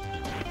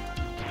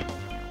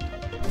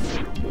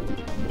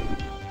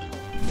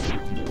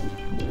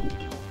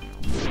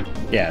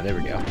 Yeah, there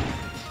we go.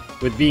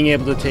 With being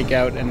able to take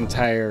out an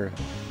entire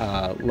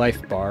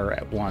life bar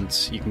at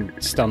once, you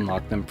can stun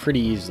lock them pretty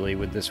easily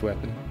with this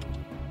weapon.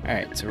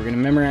 Alright, so we're going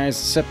to memorize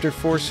the Scepter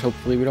Force.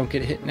 Hopefully we don't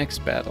get hit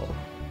next battle.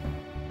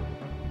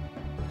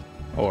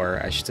 Or,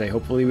 I should say,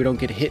 hopefully we don't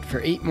get hit for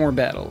 8 more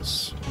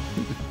battles.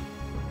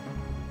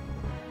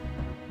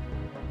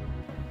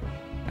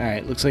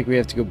 Alright, looks like we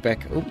have to go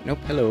back... Oh, nope,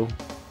 hello.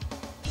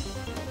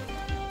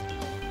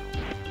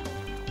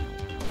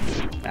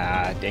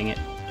 Ah, dang it.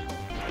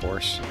 Of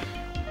course.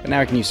 But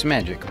now I can use some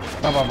magic.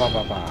 Ba ba ba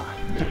ba ba.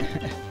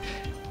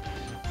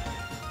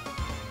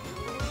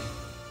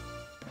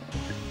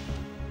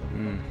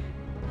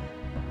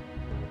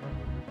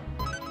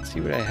 Let's see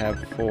what I have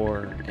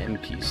for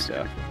NP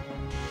stuff.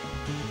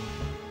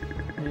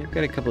 I've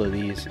got a couple of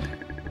these.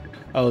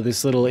 Oh,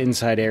 this little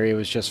inside area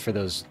was just for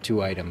those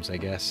 2 items, I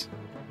guess.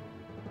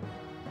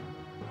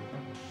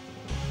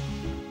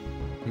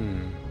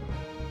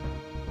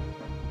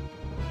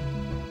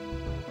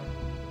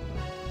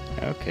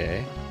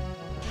 Okay.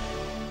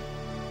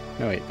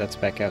 No, wait, that's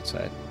back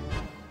outside.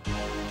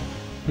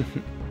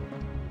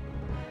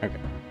 Okay.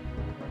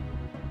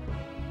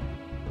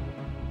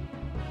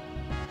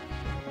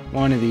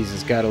 One of these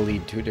has got to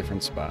lead to a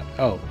different spot.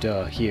 Oh,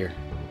 duh, here.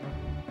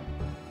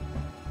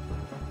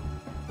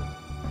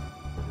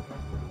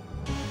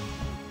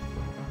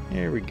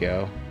 There we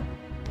go.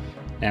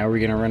 Now we're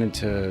gonna run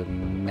into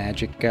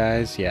magic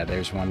guys. Yeah,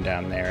 there's one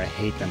down there. I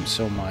hate them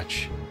so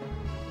much.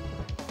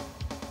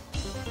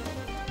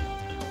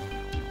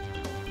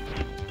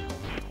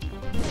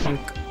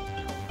 Bunk.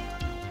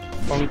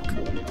 Bunk.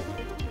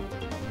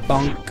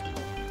 Bunk.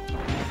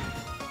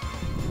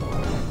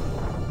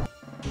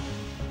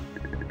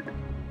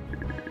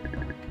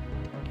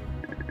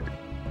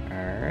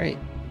 Alright.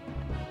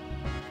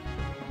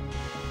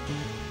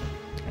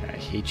 I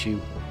hate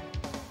you.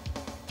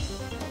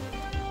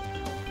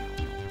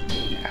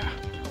 Yeah.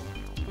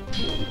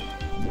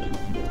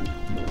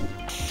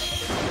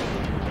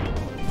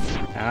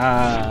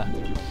 Ah.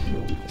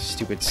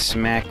 Stupid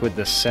smack with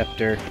the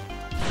scepter.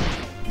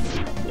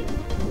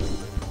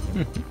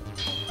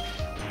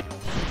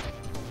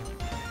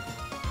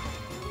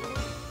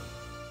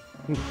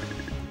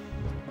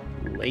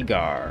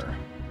 Lagar.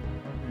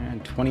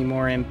 And 20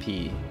 more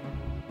MP.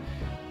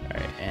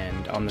 Alright,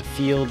 and on the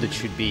field it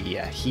should be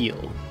a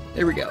heal.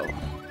 There we go.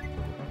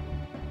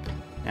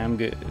 Now I'm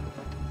good.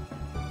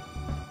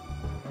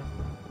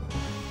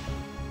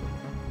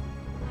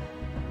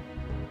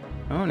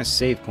 Oh, and a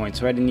save point,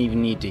 so I didn't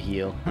even need to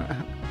heal.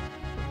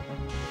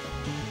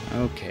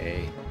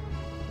 Okay.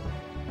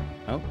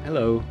 Oh,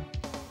 hello.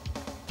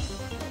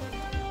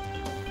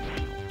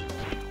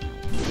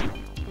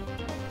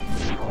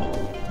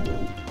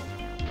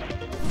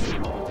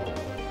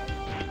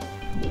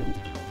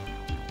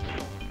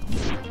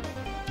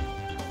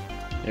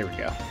 There we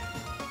go.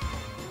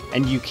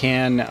 And you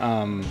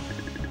can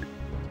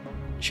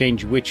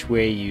change which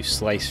way you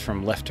slice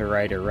from left to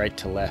right or right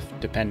to left,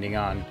 depending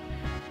on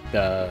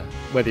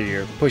whether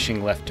you're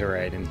pushing left to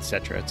right,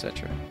 etc.,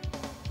 etc.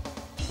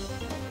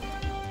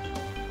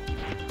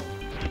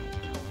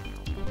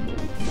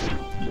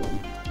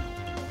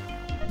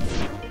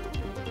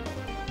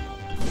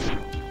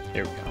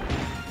 There we go.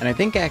 And I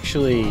think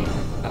actually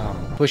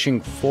pushing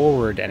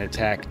forward an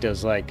attack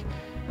does like,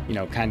 you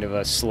know, kind of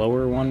a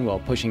slower one, while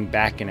pushing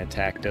back an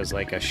attack does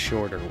like a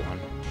shorter one.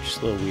 Which is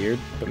a little weird,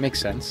 but makes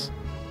sense.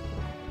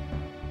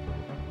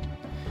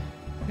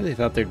 I really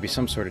thought there'd be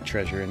some sort of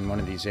treasure in one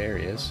of these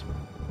areas.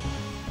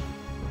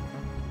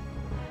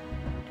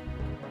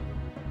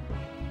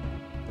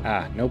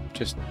 Ah, nope,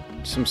 just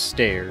some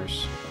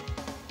stairs.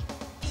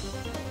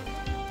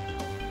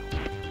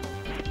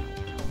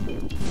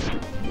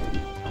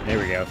 There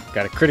we go.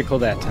 Got a critical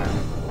that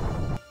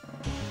time.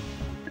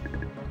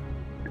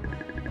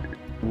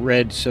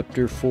 Red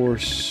Scepter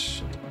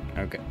Force.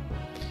 Okay.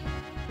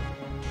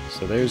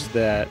 So there's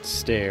that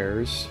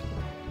stairs.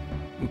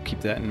 We'll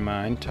keep that in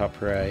mind.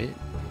 Top right.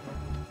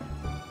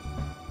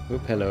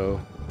 Oop, hello.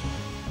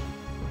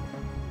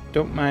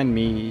 Don't mind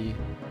me.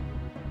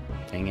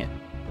 Dang it.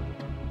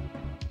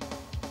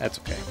 That's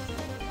okay.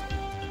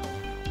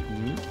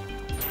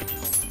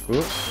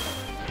 Oop.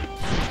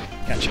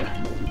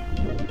 Gotcha.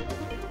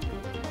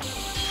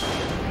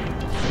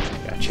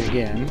 Gotcha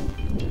again.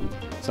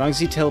 As long as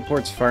he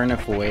teleports far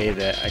enough away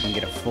that I can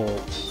get a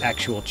full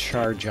actual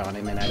charge on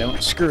him and I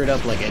don't screw it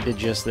up like I did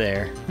just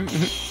there.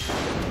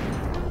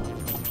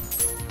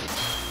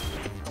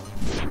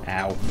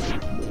 Ow.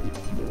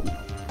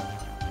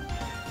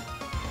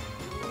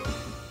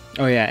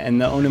 Oh yeah, and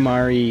the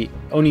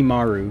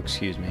Onimaru,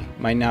 excuse me,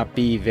 might not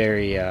be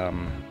very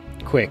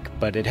quick,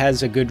 but it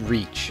has a good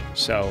reach,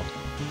 so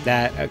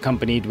that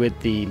accompanied with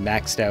the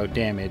maxed out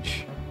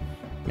damage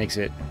makes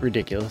it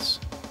ridiculous.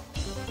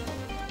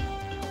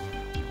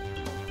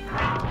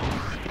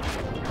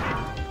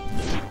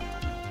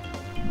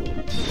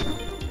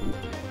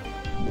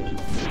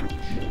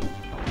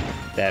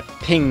 That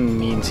ping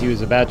means he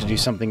was about to do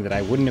something that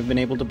I wouldn't have been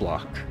able to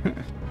block.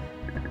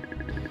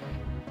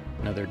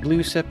 Another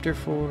blue scepter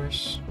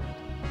force.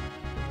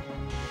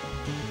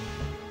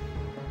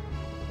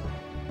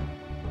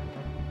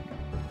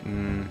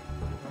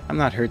 I'm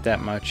not hurt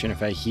that much, and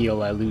if I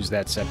heal, I lose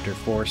that scepter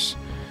force.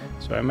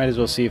 So I might as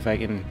well see if I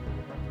can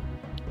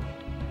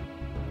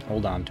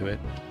hold on to it.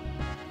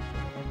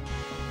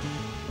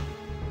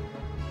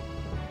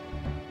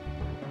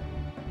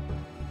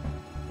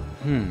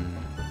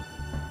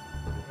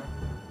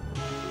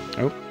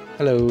 Oh,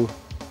 hello.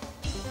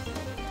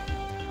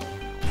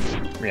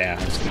 Yeah,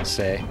 I was gonna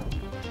say.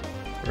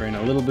 We're in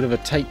a little bit of a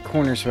tight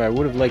corner, so I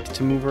would have liked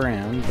to move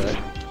around, but...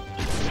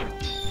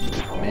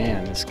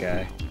 Man, this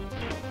guy.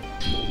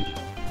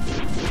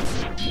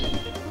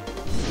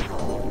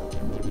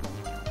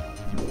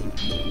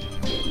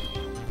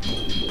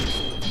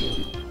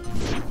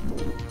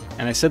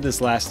 And I said this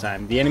last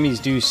time, the enemies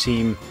do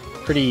seem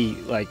pretty,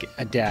 like,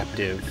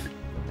 adaptive.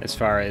 As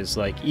far as,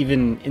 like,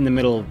 even in the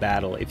middle of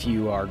battle, if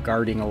you are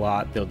guarding a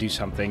lot, they'll do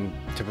something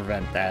to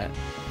prevent that.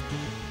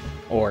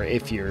 Or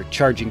if you're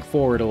charging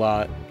forward a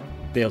lot,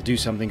 they'll do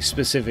something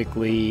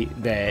specifically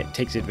that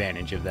takes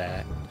advantage of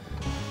that.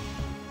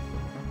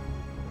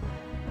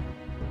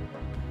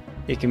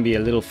 It can be a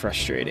little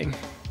frustrating.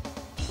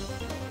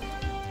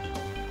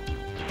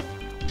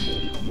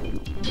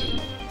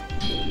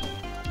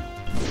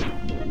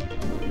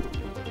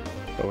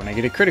 But when I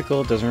get a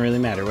critical, it doesn't really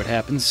matter what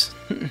happens.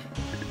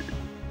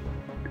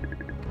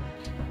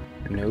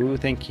 No,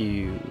 thank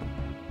you.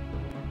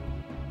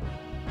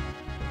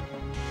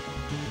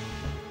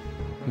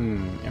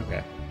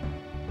 Okay.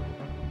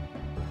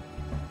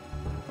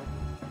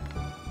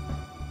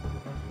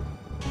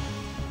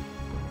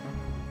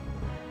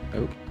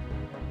 Oh.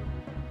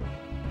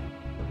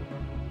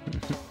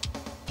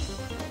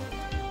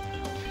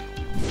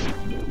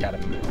 Got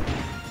him.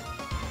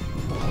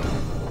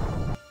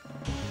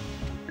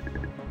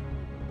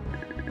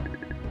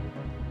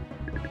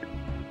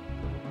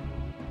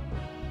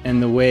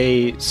 And the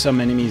way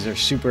some enemies are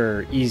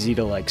super easy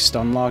to like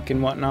stun lock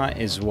and whatnot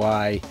is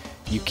why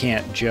you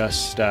can't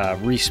just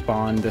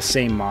respawn the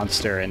same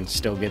monster and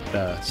still get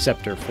the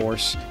scepter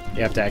force.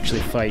 You have to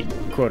actually fight,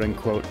 quote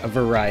unquote, a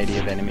variety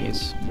of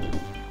enemies.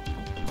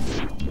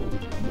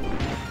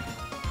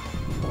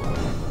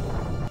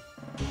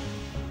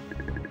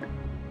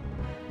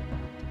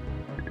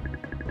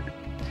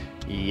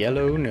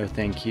 Yellow, no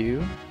thank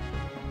you.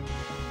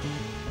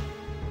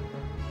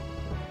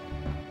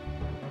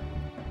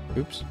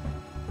 Oops.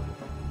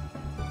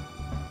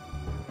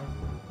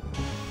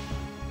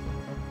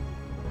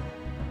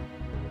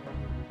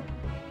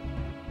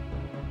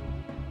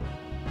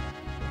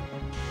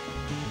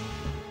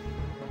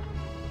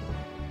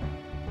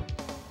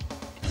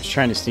 I was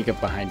trying to sneak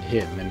up behind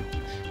him, and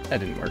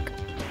that didn't work.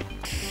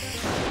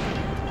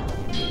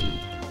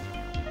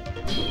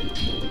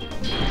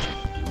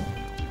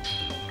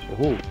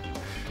 Oh.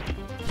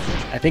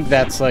 I think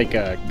that's like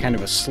a kind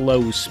of a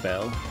slow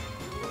spell.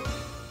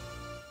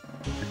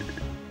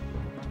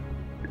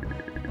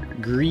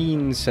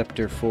 Green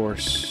scepter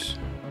force.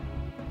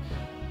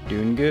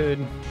 Doing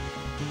good.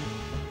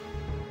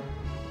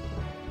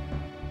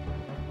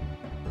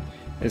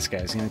 This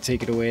guy's gonna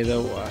take it away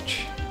though,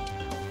 watch.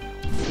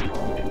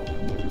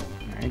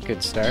 Alright,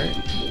 good start.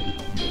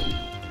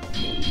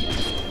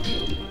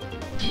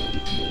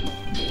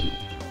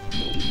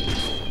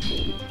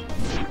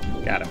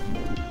 Got him.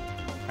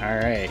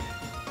 Alright.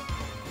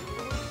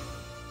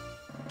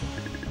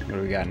 What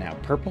do we got now?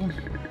 Purple?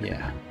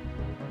 Yeah.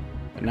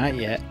 But not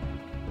yet.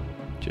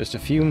 Just a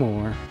few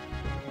more.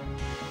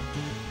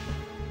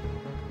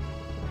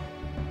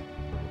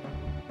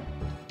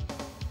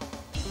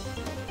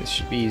 This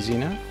should be easy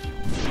enough.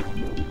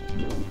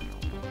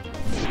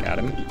 Got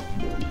him.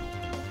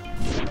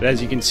 But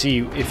as you can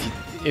see,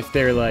 if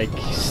they're like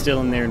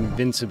still in their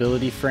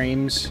invincibility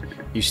frames,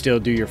 you still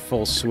do your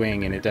full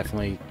swing, and it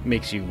definitely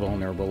makes you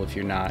vulnerable if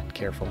you're not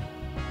careful.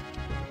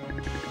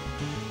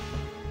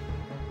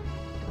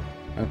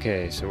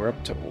 Okay, so we're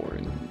up to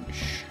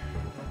orange.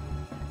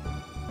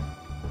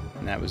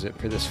 And that was it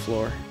for this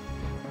floor.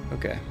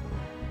 Okay.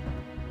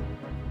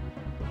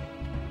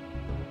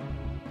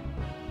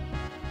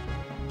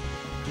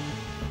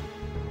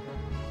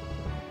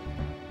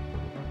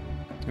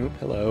 Oop,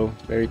 hello.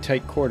 Very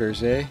tight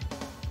quarters, eh?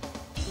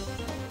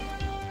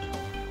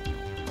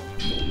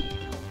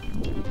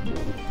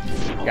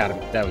 Got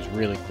him. That was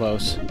really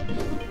close.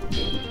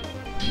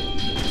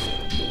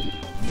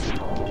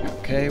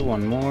 Okay,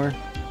 one more.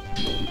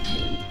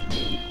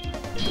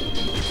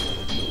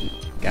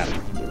 Got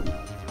him.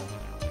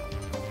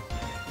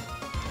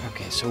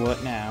 Okay, so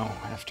what now?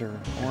 After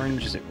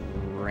orange, is it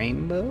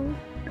rainbow?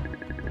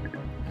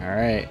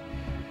 Alright.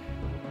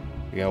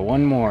 We got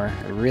one more.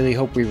 I really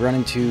hope we run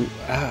into...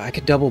 I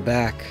could double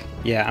back.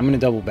 Yeah, I'm going to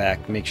double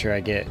back. Make sure I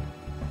get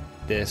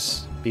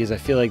this. Because I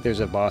feel like there's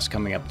a boss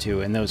coming up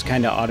too. And those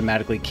kind of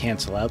automatically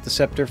cancel out the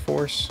Scepter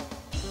Force.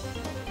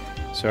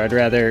 So I'd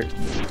rather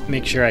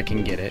make sure I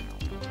can get it.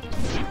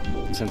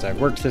 Since I've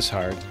worked this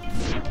hard.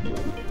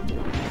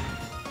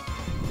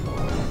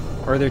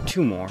 Or are there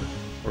two more?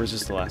 Or is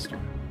this the last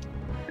one?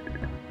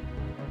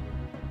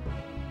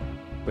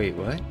 Wait,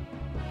 what?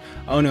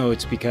 Oh no,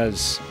 it's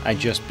because I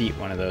just beat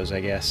one of those, I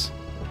guess.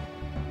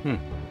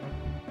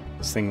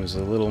 This thing was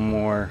a little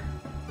more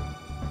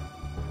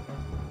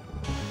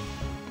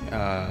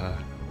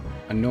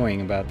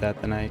annoying about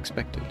that than I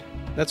expected.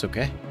 That's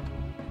okay.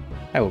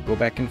 I will go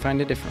back and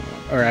find a different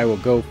one. Or I will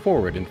go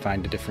forward and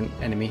find a different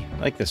enemy.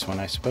 Like this one,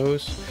 I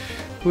suppose.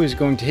 Who is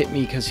going to hit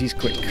me because he's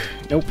quick?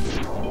 Nope.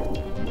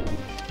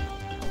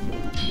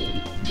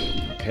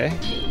 Okay.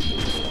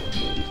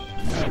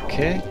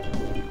 Okay.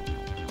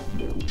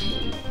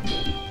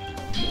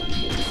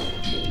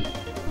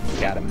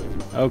 Got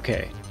him.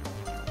 Okay.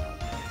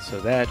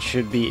 So that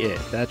should be it.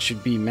 That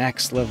should be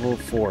max level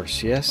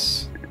force,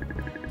 yes?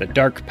 The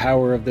dark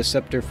power of the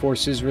Scepter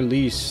Force is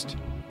released.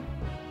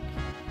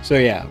 So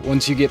yeah,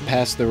 once you get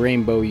past the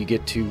rainbow, you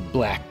get to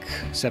black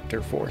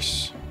Scepter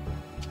Force.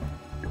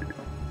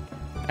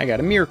 I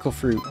got a miracle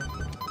fruit.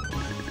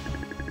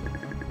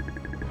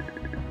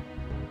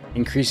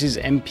 Increases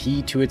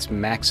MP to its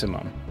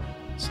maximum.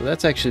 So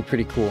that's actually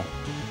pretty cool.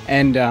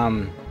 And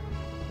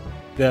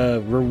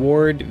the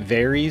reward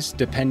varies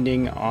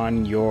depending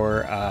on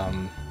your,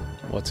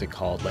 what's it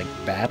called? Like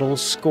battle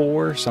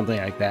score? Something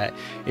like that.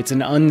 It's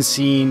an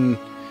unseen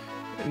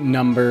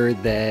number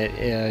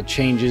that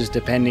changes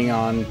depending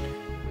on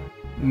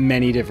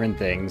many different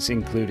things,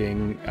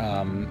 including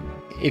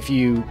if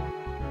you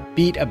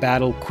beat a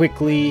battle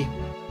quickly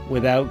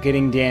without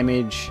getting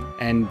damage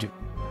and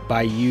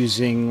by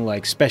using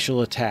like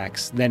special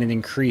attacks, then it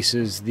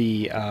increases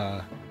the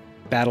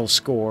battle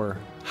score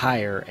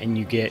higher and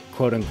you get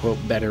quote-unquote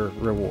better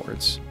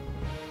rewards.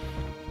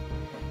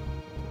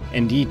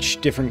 And each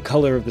different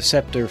color of the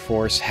Scepter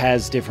Force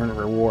has different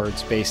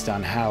rewards based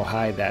on how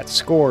high that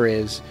score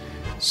is.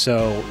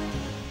 So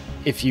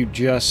if you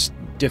just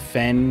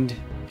defend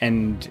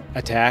and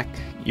attack,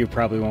 you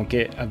probably won't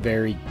get a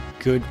very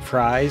good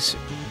prize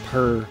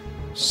per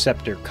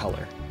scepter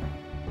color.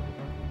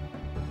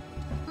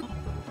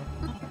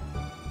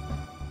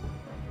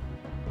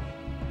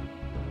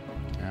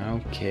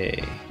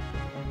 Okay.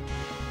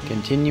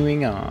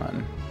 Continuing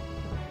on.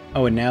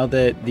 Oh, and now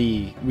that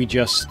we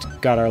just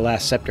got our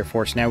last Scepter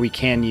Force, now we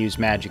can use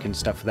magic and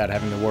stuff without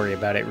having to worry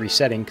about it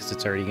resetting, because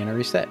it's already going to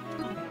reset.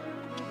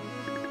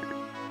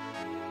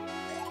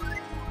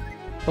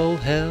 Full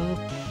health.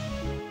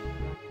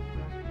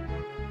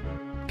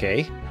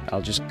 Okay,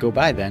 I'll just go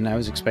by then. I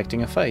was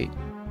expecting a fight.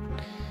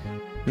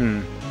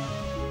 Don't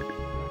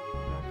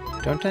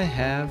I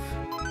have...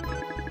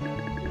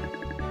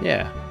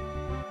 Yeah.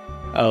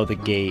 Oh, the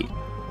gate.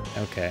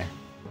 Okay.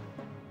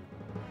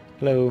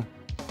 Hello.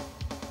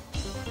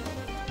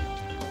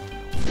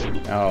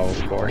 Oh,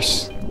 of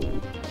course.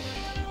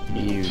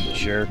 You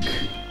jerk.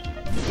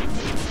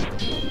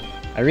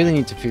 I really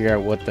need to figure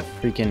out what the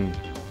freaking...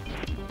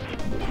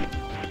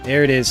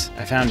 There it is.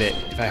 I found it.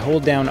 If I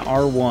hold down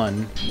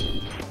R1,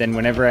 then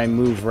whenever I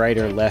move right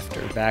or left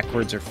or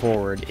backwards or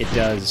forward, it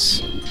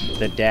does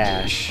the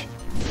dash.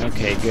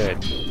 Okay, good.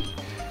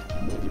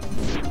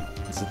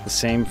 Is it the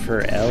same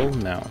for L?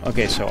 No.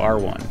 Okay, so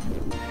R1.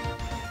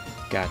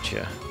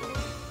 Gotcha.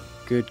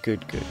 Good,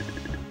 good, good.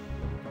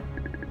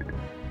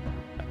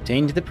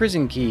 Obtained the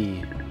prison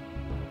key.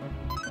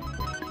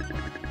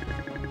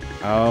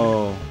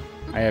 Oh,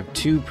 I have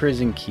 2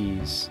 prison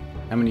keys.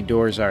 How many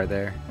doors are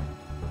there?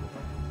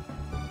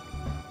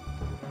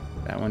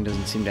 That one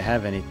doesn't seem to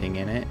have anything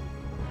in it.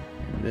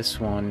 And this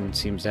one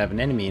seems to have an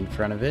enemy in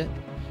front of it.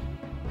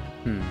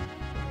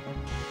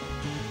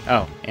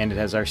 Oh, and it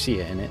has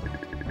Arcia in it.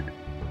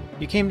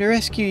 You came to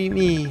rescue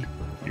me.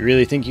 You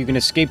really think you can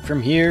escape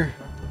from here?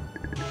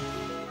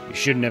 You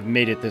shouldn't have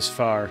made it this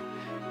far.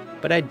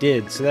 But I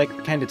did, so that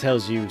kind of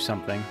tells you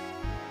something.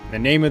 In the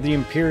name of the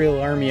Imperial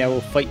Army, I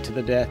will fight to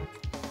the death.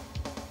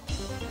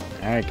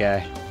 Alright,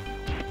 guy.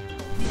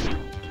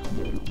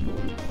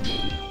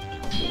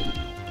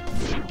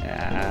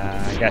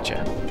 I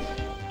gotcha.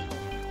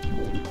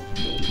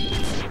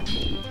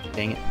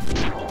 Dang it.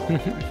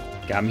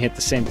 Got me at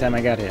the same time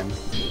I got him.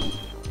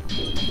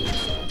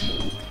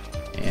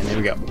 And there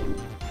we go.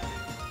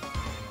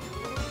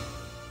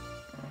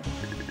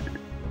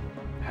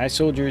 High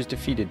Soldier is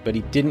defeated, but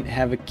he didn't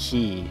have a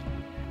key.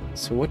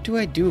 So what do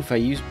I do if I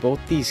use both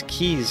these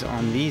keys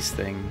on these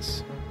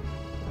things?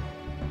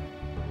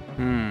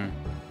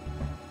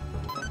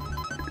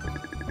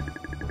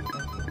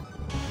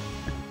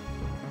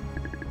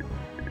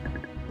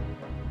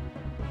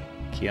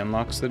 Key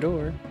unlocks the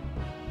door.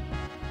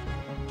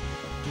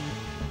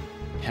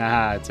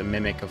 Haha, it's a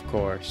mimic, of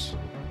course.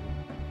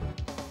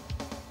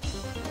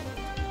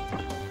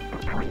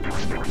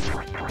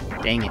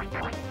 Dang it.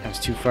 That was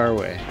too far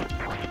away.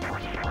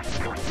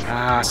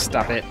 Ah,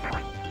 stop it.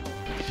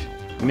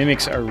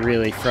 Mimics are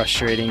really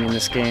frustrating in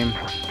this game.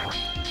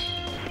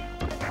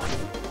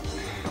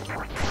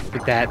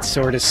 With that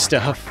sort of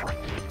stuff.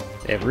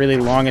 They have really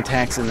long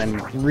attacks and then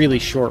really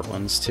short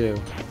ones,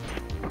 too.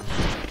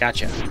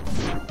 Gotcha.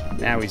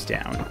 Now he's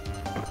down.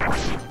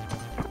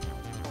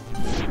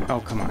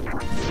 Oh, come on.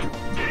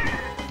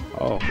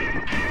 Oh.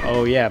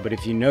 Oh, yeah, but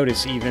if you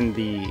notice, even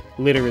the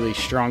literally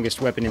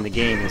strongest weapon in the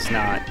game is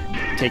not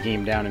taking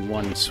him down in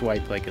one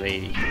swipe like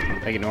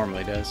it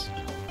normally does.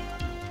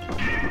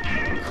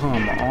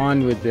 Come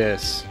on with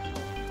this.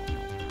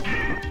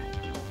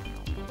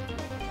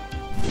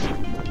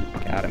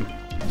 Got him.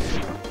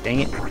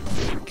 Dang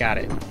it. Got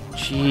it.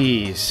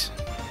 Jeez.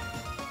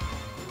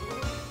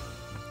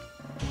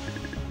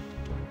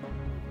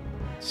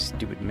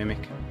 Stupid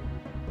mimic.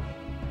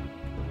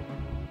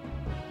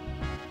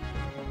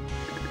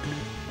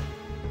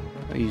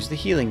 I'll use the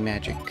healing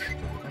magic.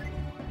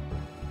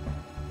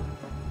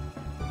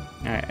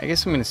 Alright, I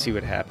guess I'm gonna see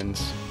what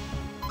happens.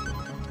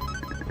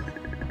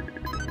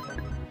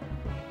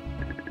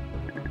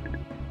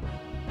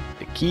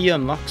 The key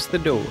unlocks the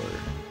door.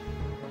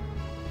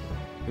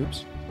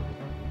 Oops.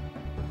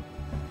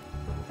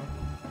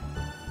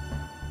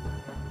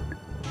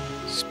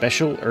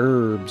 Special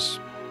herbs.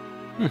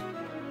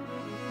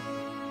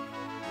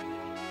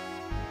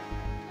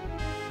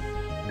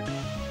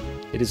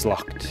 It is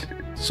locked.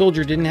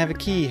 Soldier didn't have a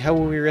key. How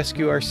will we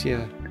rescue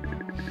Arcia?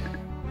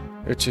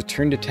 Let's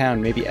return to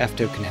town. Maybe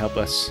Afto can help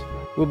us.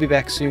 We'll be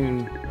back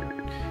soon.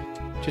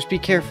 Just be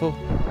careful.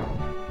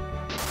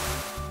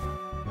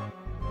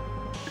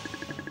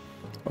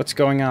 What's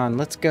going on?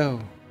 Let's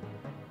go.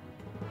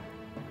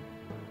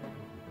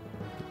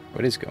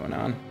 What is going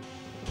on?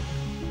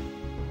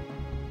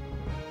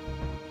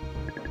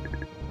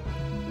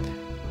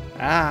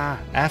 Ah,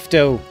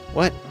 Afto.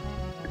 What?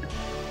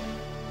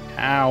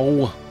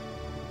 Ow.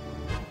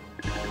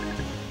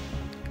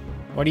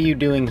 What are you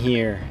doing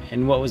here?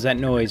 And what was that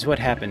noise? What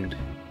happened?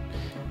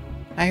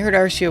 I heard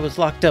Arcia was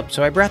locked up,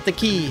 so I brought the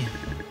key.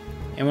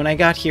 And when I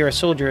got here, a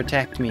soldier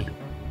attacked me.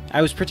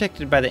 I was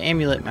protected by the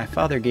amulet my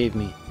father gave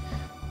me.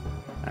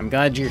 I'm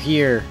glad you're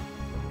here.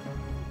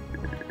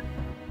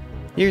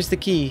 Here's the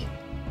key.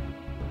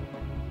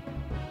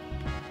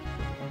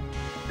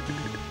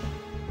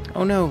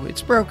 Oh no,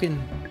 it's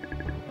broken.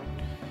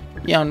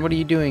 Jan, what are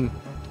you doing?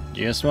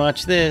 Just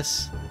watch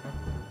this.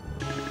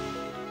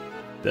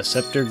 The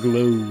scepter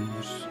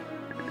glows.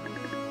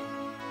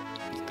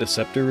 The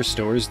scepter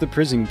restores the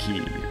prison key.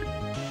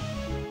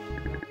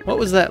 What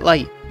was that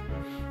light?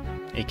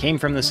 It came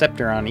from the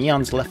scepter on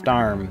Eon's left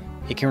arm.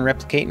 It can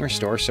replicate and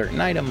restore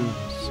certain items.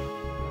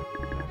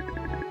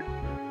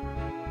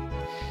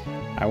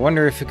 I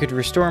wonder if it could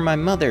restore my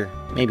mother.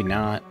 Maybe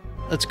not.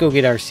 Let's go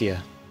get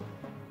Arcia.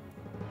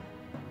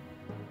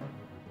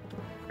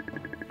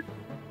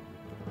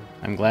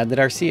 I'm glad that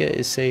Arcia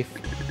is safe.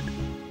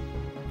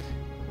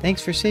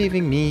 Thanks for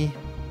saving me.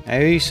 I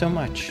owe you so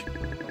much.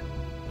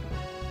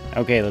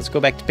 Okay, let's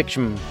go back to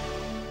Pixim.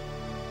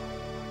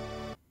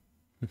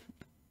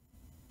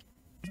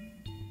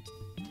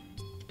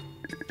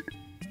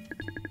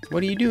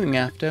 What are you doing,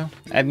 Afto?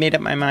 I've made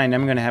up my mind.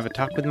 I'm going to have a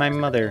talk with my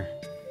mother.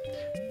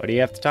 What do you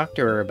have to talk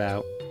to her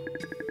about?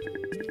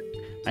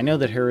 I know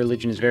that her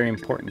religion is very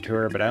important to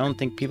her, but I don't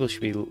think people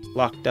should be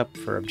locked up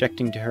for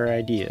objecting to her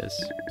ideas.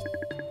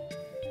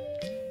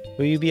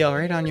 Will you be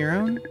alright on your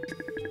own?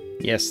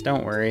 Yes,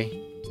 don't worry.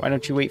 Why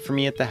don't you wait for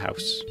me at the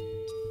house?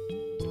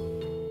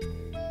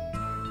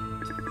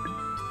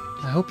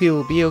 I hope you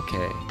will be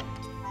okay.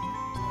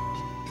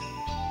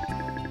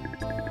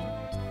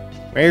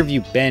 Where have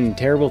you been?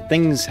 Terrible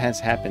things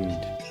has happened.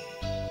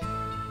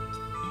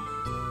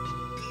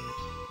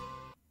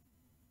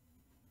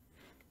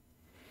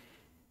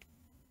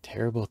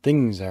 Terrible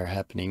things are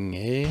happening,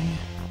 eh?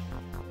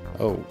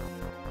 Oh.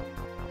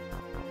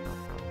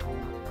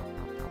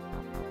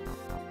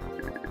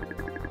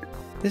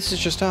 This is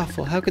just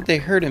awful. How could they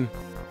hurt him?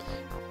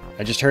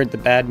 I just heard the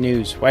bad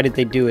news. Why did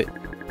they do it?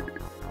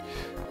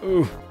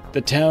 Oh,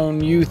 the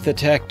town youth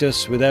attacked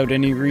us without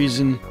any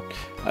reason.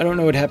 I don't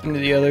know what happened to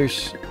the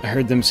others. I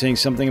heard them saying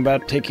something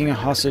about taking a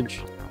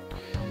hostage.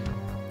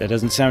 That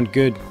doesn't sound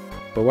good.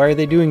 But why are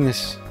they doing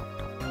this?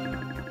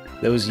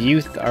 Those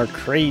youth are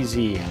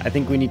crazy. I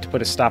think we need to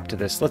put a stop to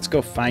this. Let's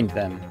go find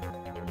them.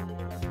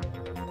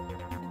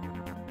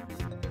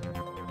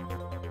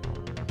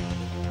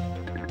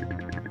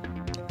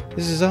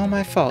 This is all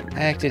my fault.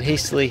 I acted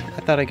hastily. I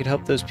thought I could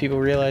help those people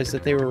realize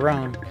that they were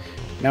wrong.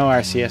 No,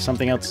 Arcia,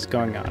 something else is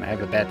going on. I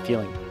have a bad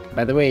feeling.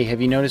 By the way, have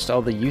you noticed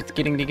all the youth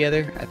getting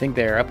together? I think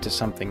they are up to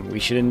something. We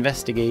should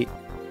investigate.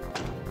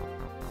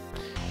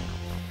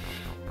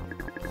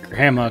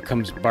 Grandma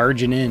comes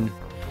barging in.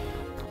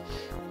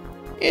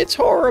 It's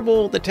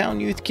horrible! The town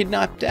youth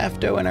kidnapped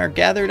Afto and are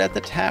gathered at the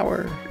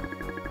tower.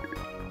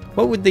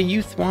 What would the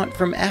youth want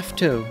from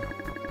Afto?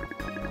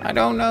 I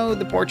don't know.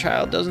 The poor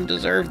child doesn't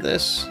deserve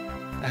this.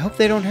 I hope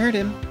they don't hurt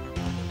him.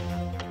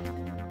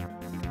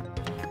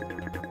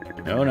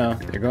 Oh no,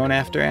 they're going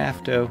after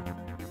Afto.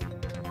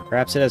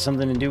 Perhaps it has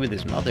something to do with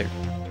his mother.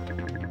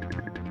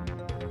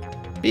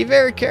 Be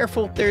very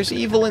careful. There's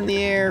evil in the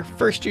air.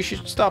 First you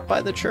should stop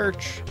by the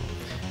church.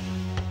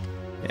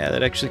 Yeah,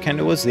 that actually kind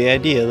of was the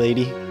idea,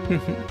 lady.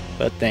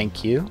 But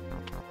thank you.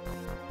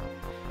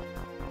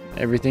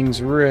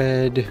 Everything's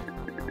red.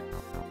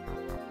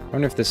 I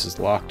wonder if this is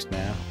locked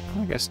now.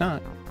 I guess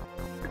not.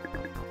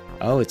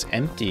 Oh, it's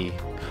empty.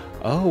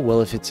 Oh,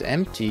 well, if it's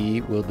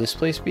empty, will this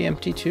place be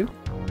empty too?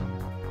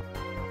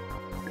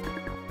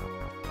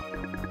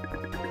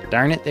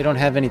 Darn it, they don't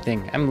have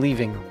anything. I'm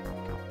leaving.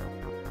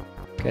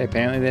 Okay,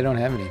 apparently they don't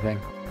have anything.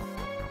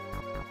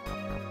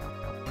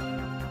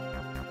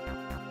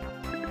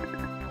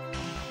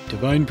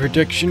 Divine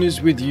protection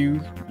is with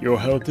you. Your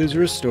health is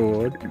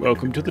restored.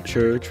 Welcome to the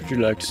church. Would you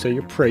like to say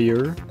a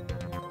prayer?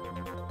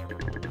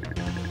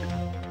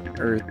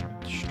 Earth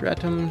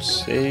stratum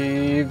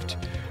saved.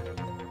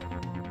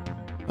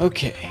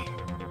 Okay.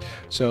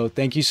 So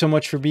thank you so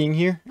much for being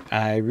here.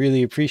 I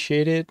really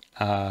appreciate it.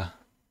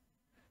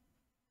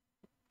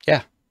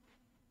 Yeah.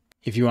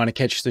 If you want to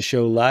catch the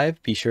show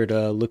live, be sure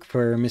to look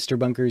for Mr.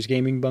 Bunker's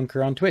Gaming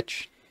Bunker on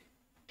Twitch.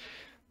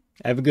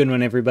 Have a good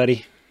one,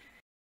 everybody.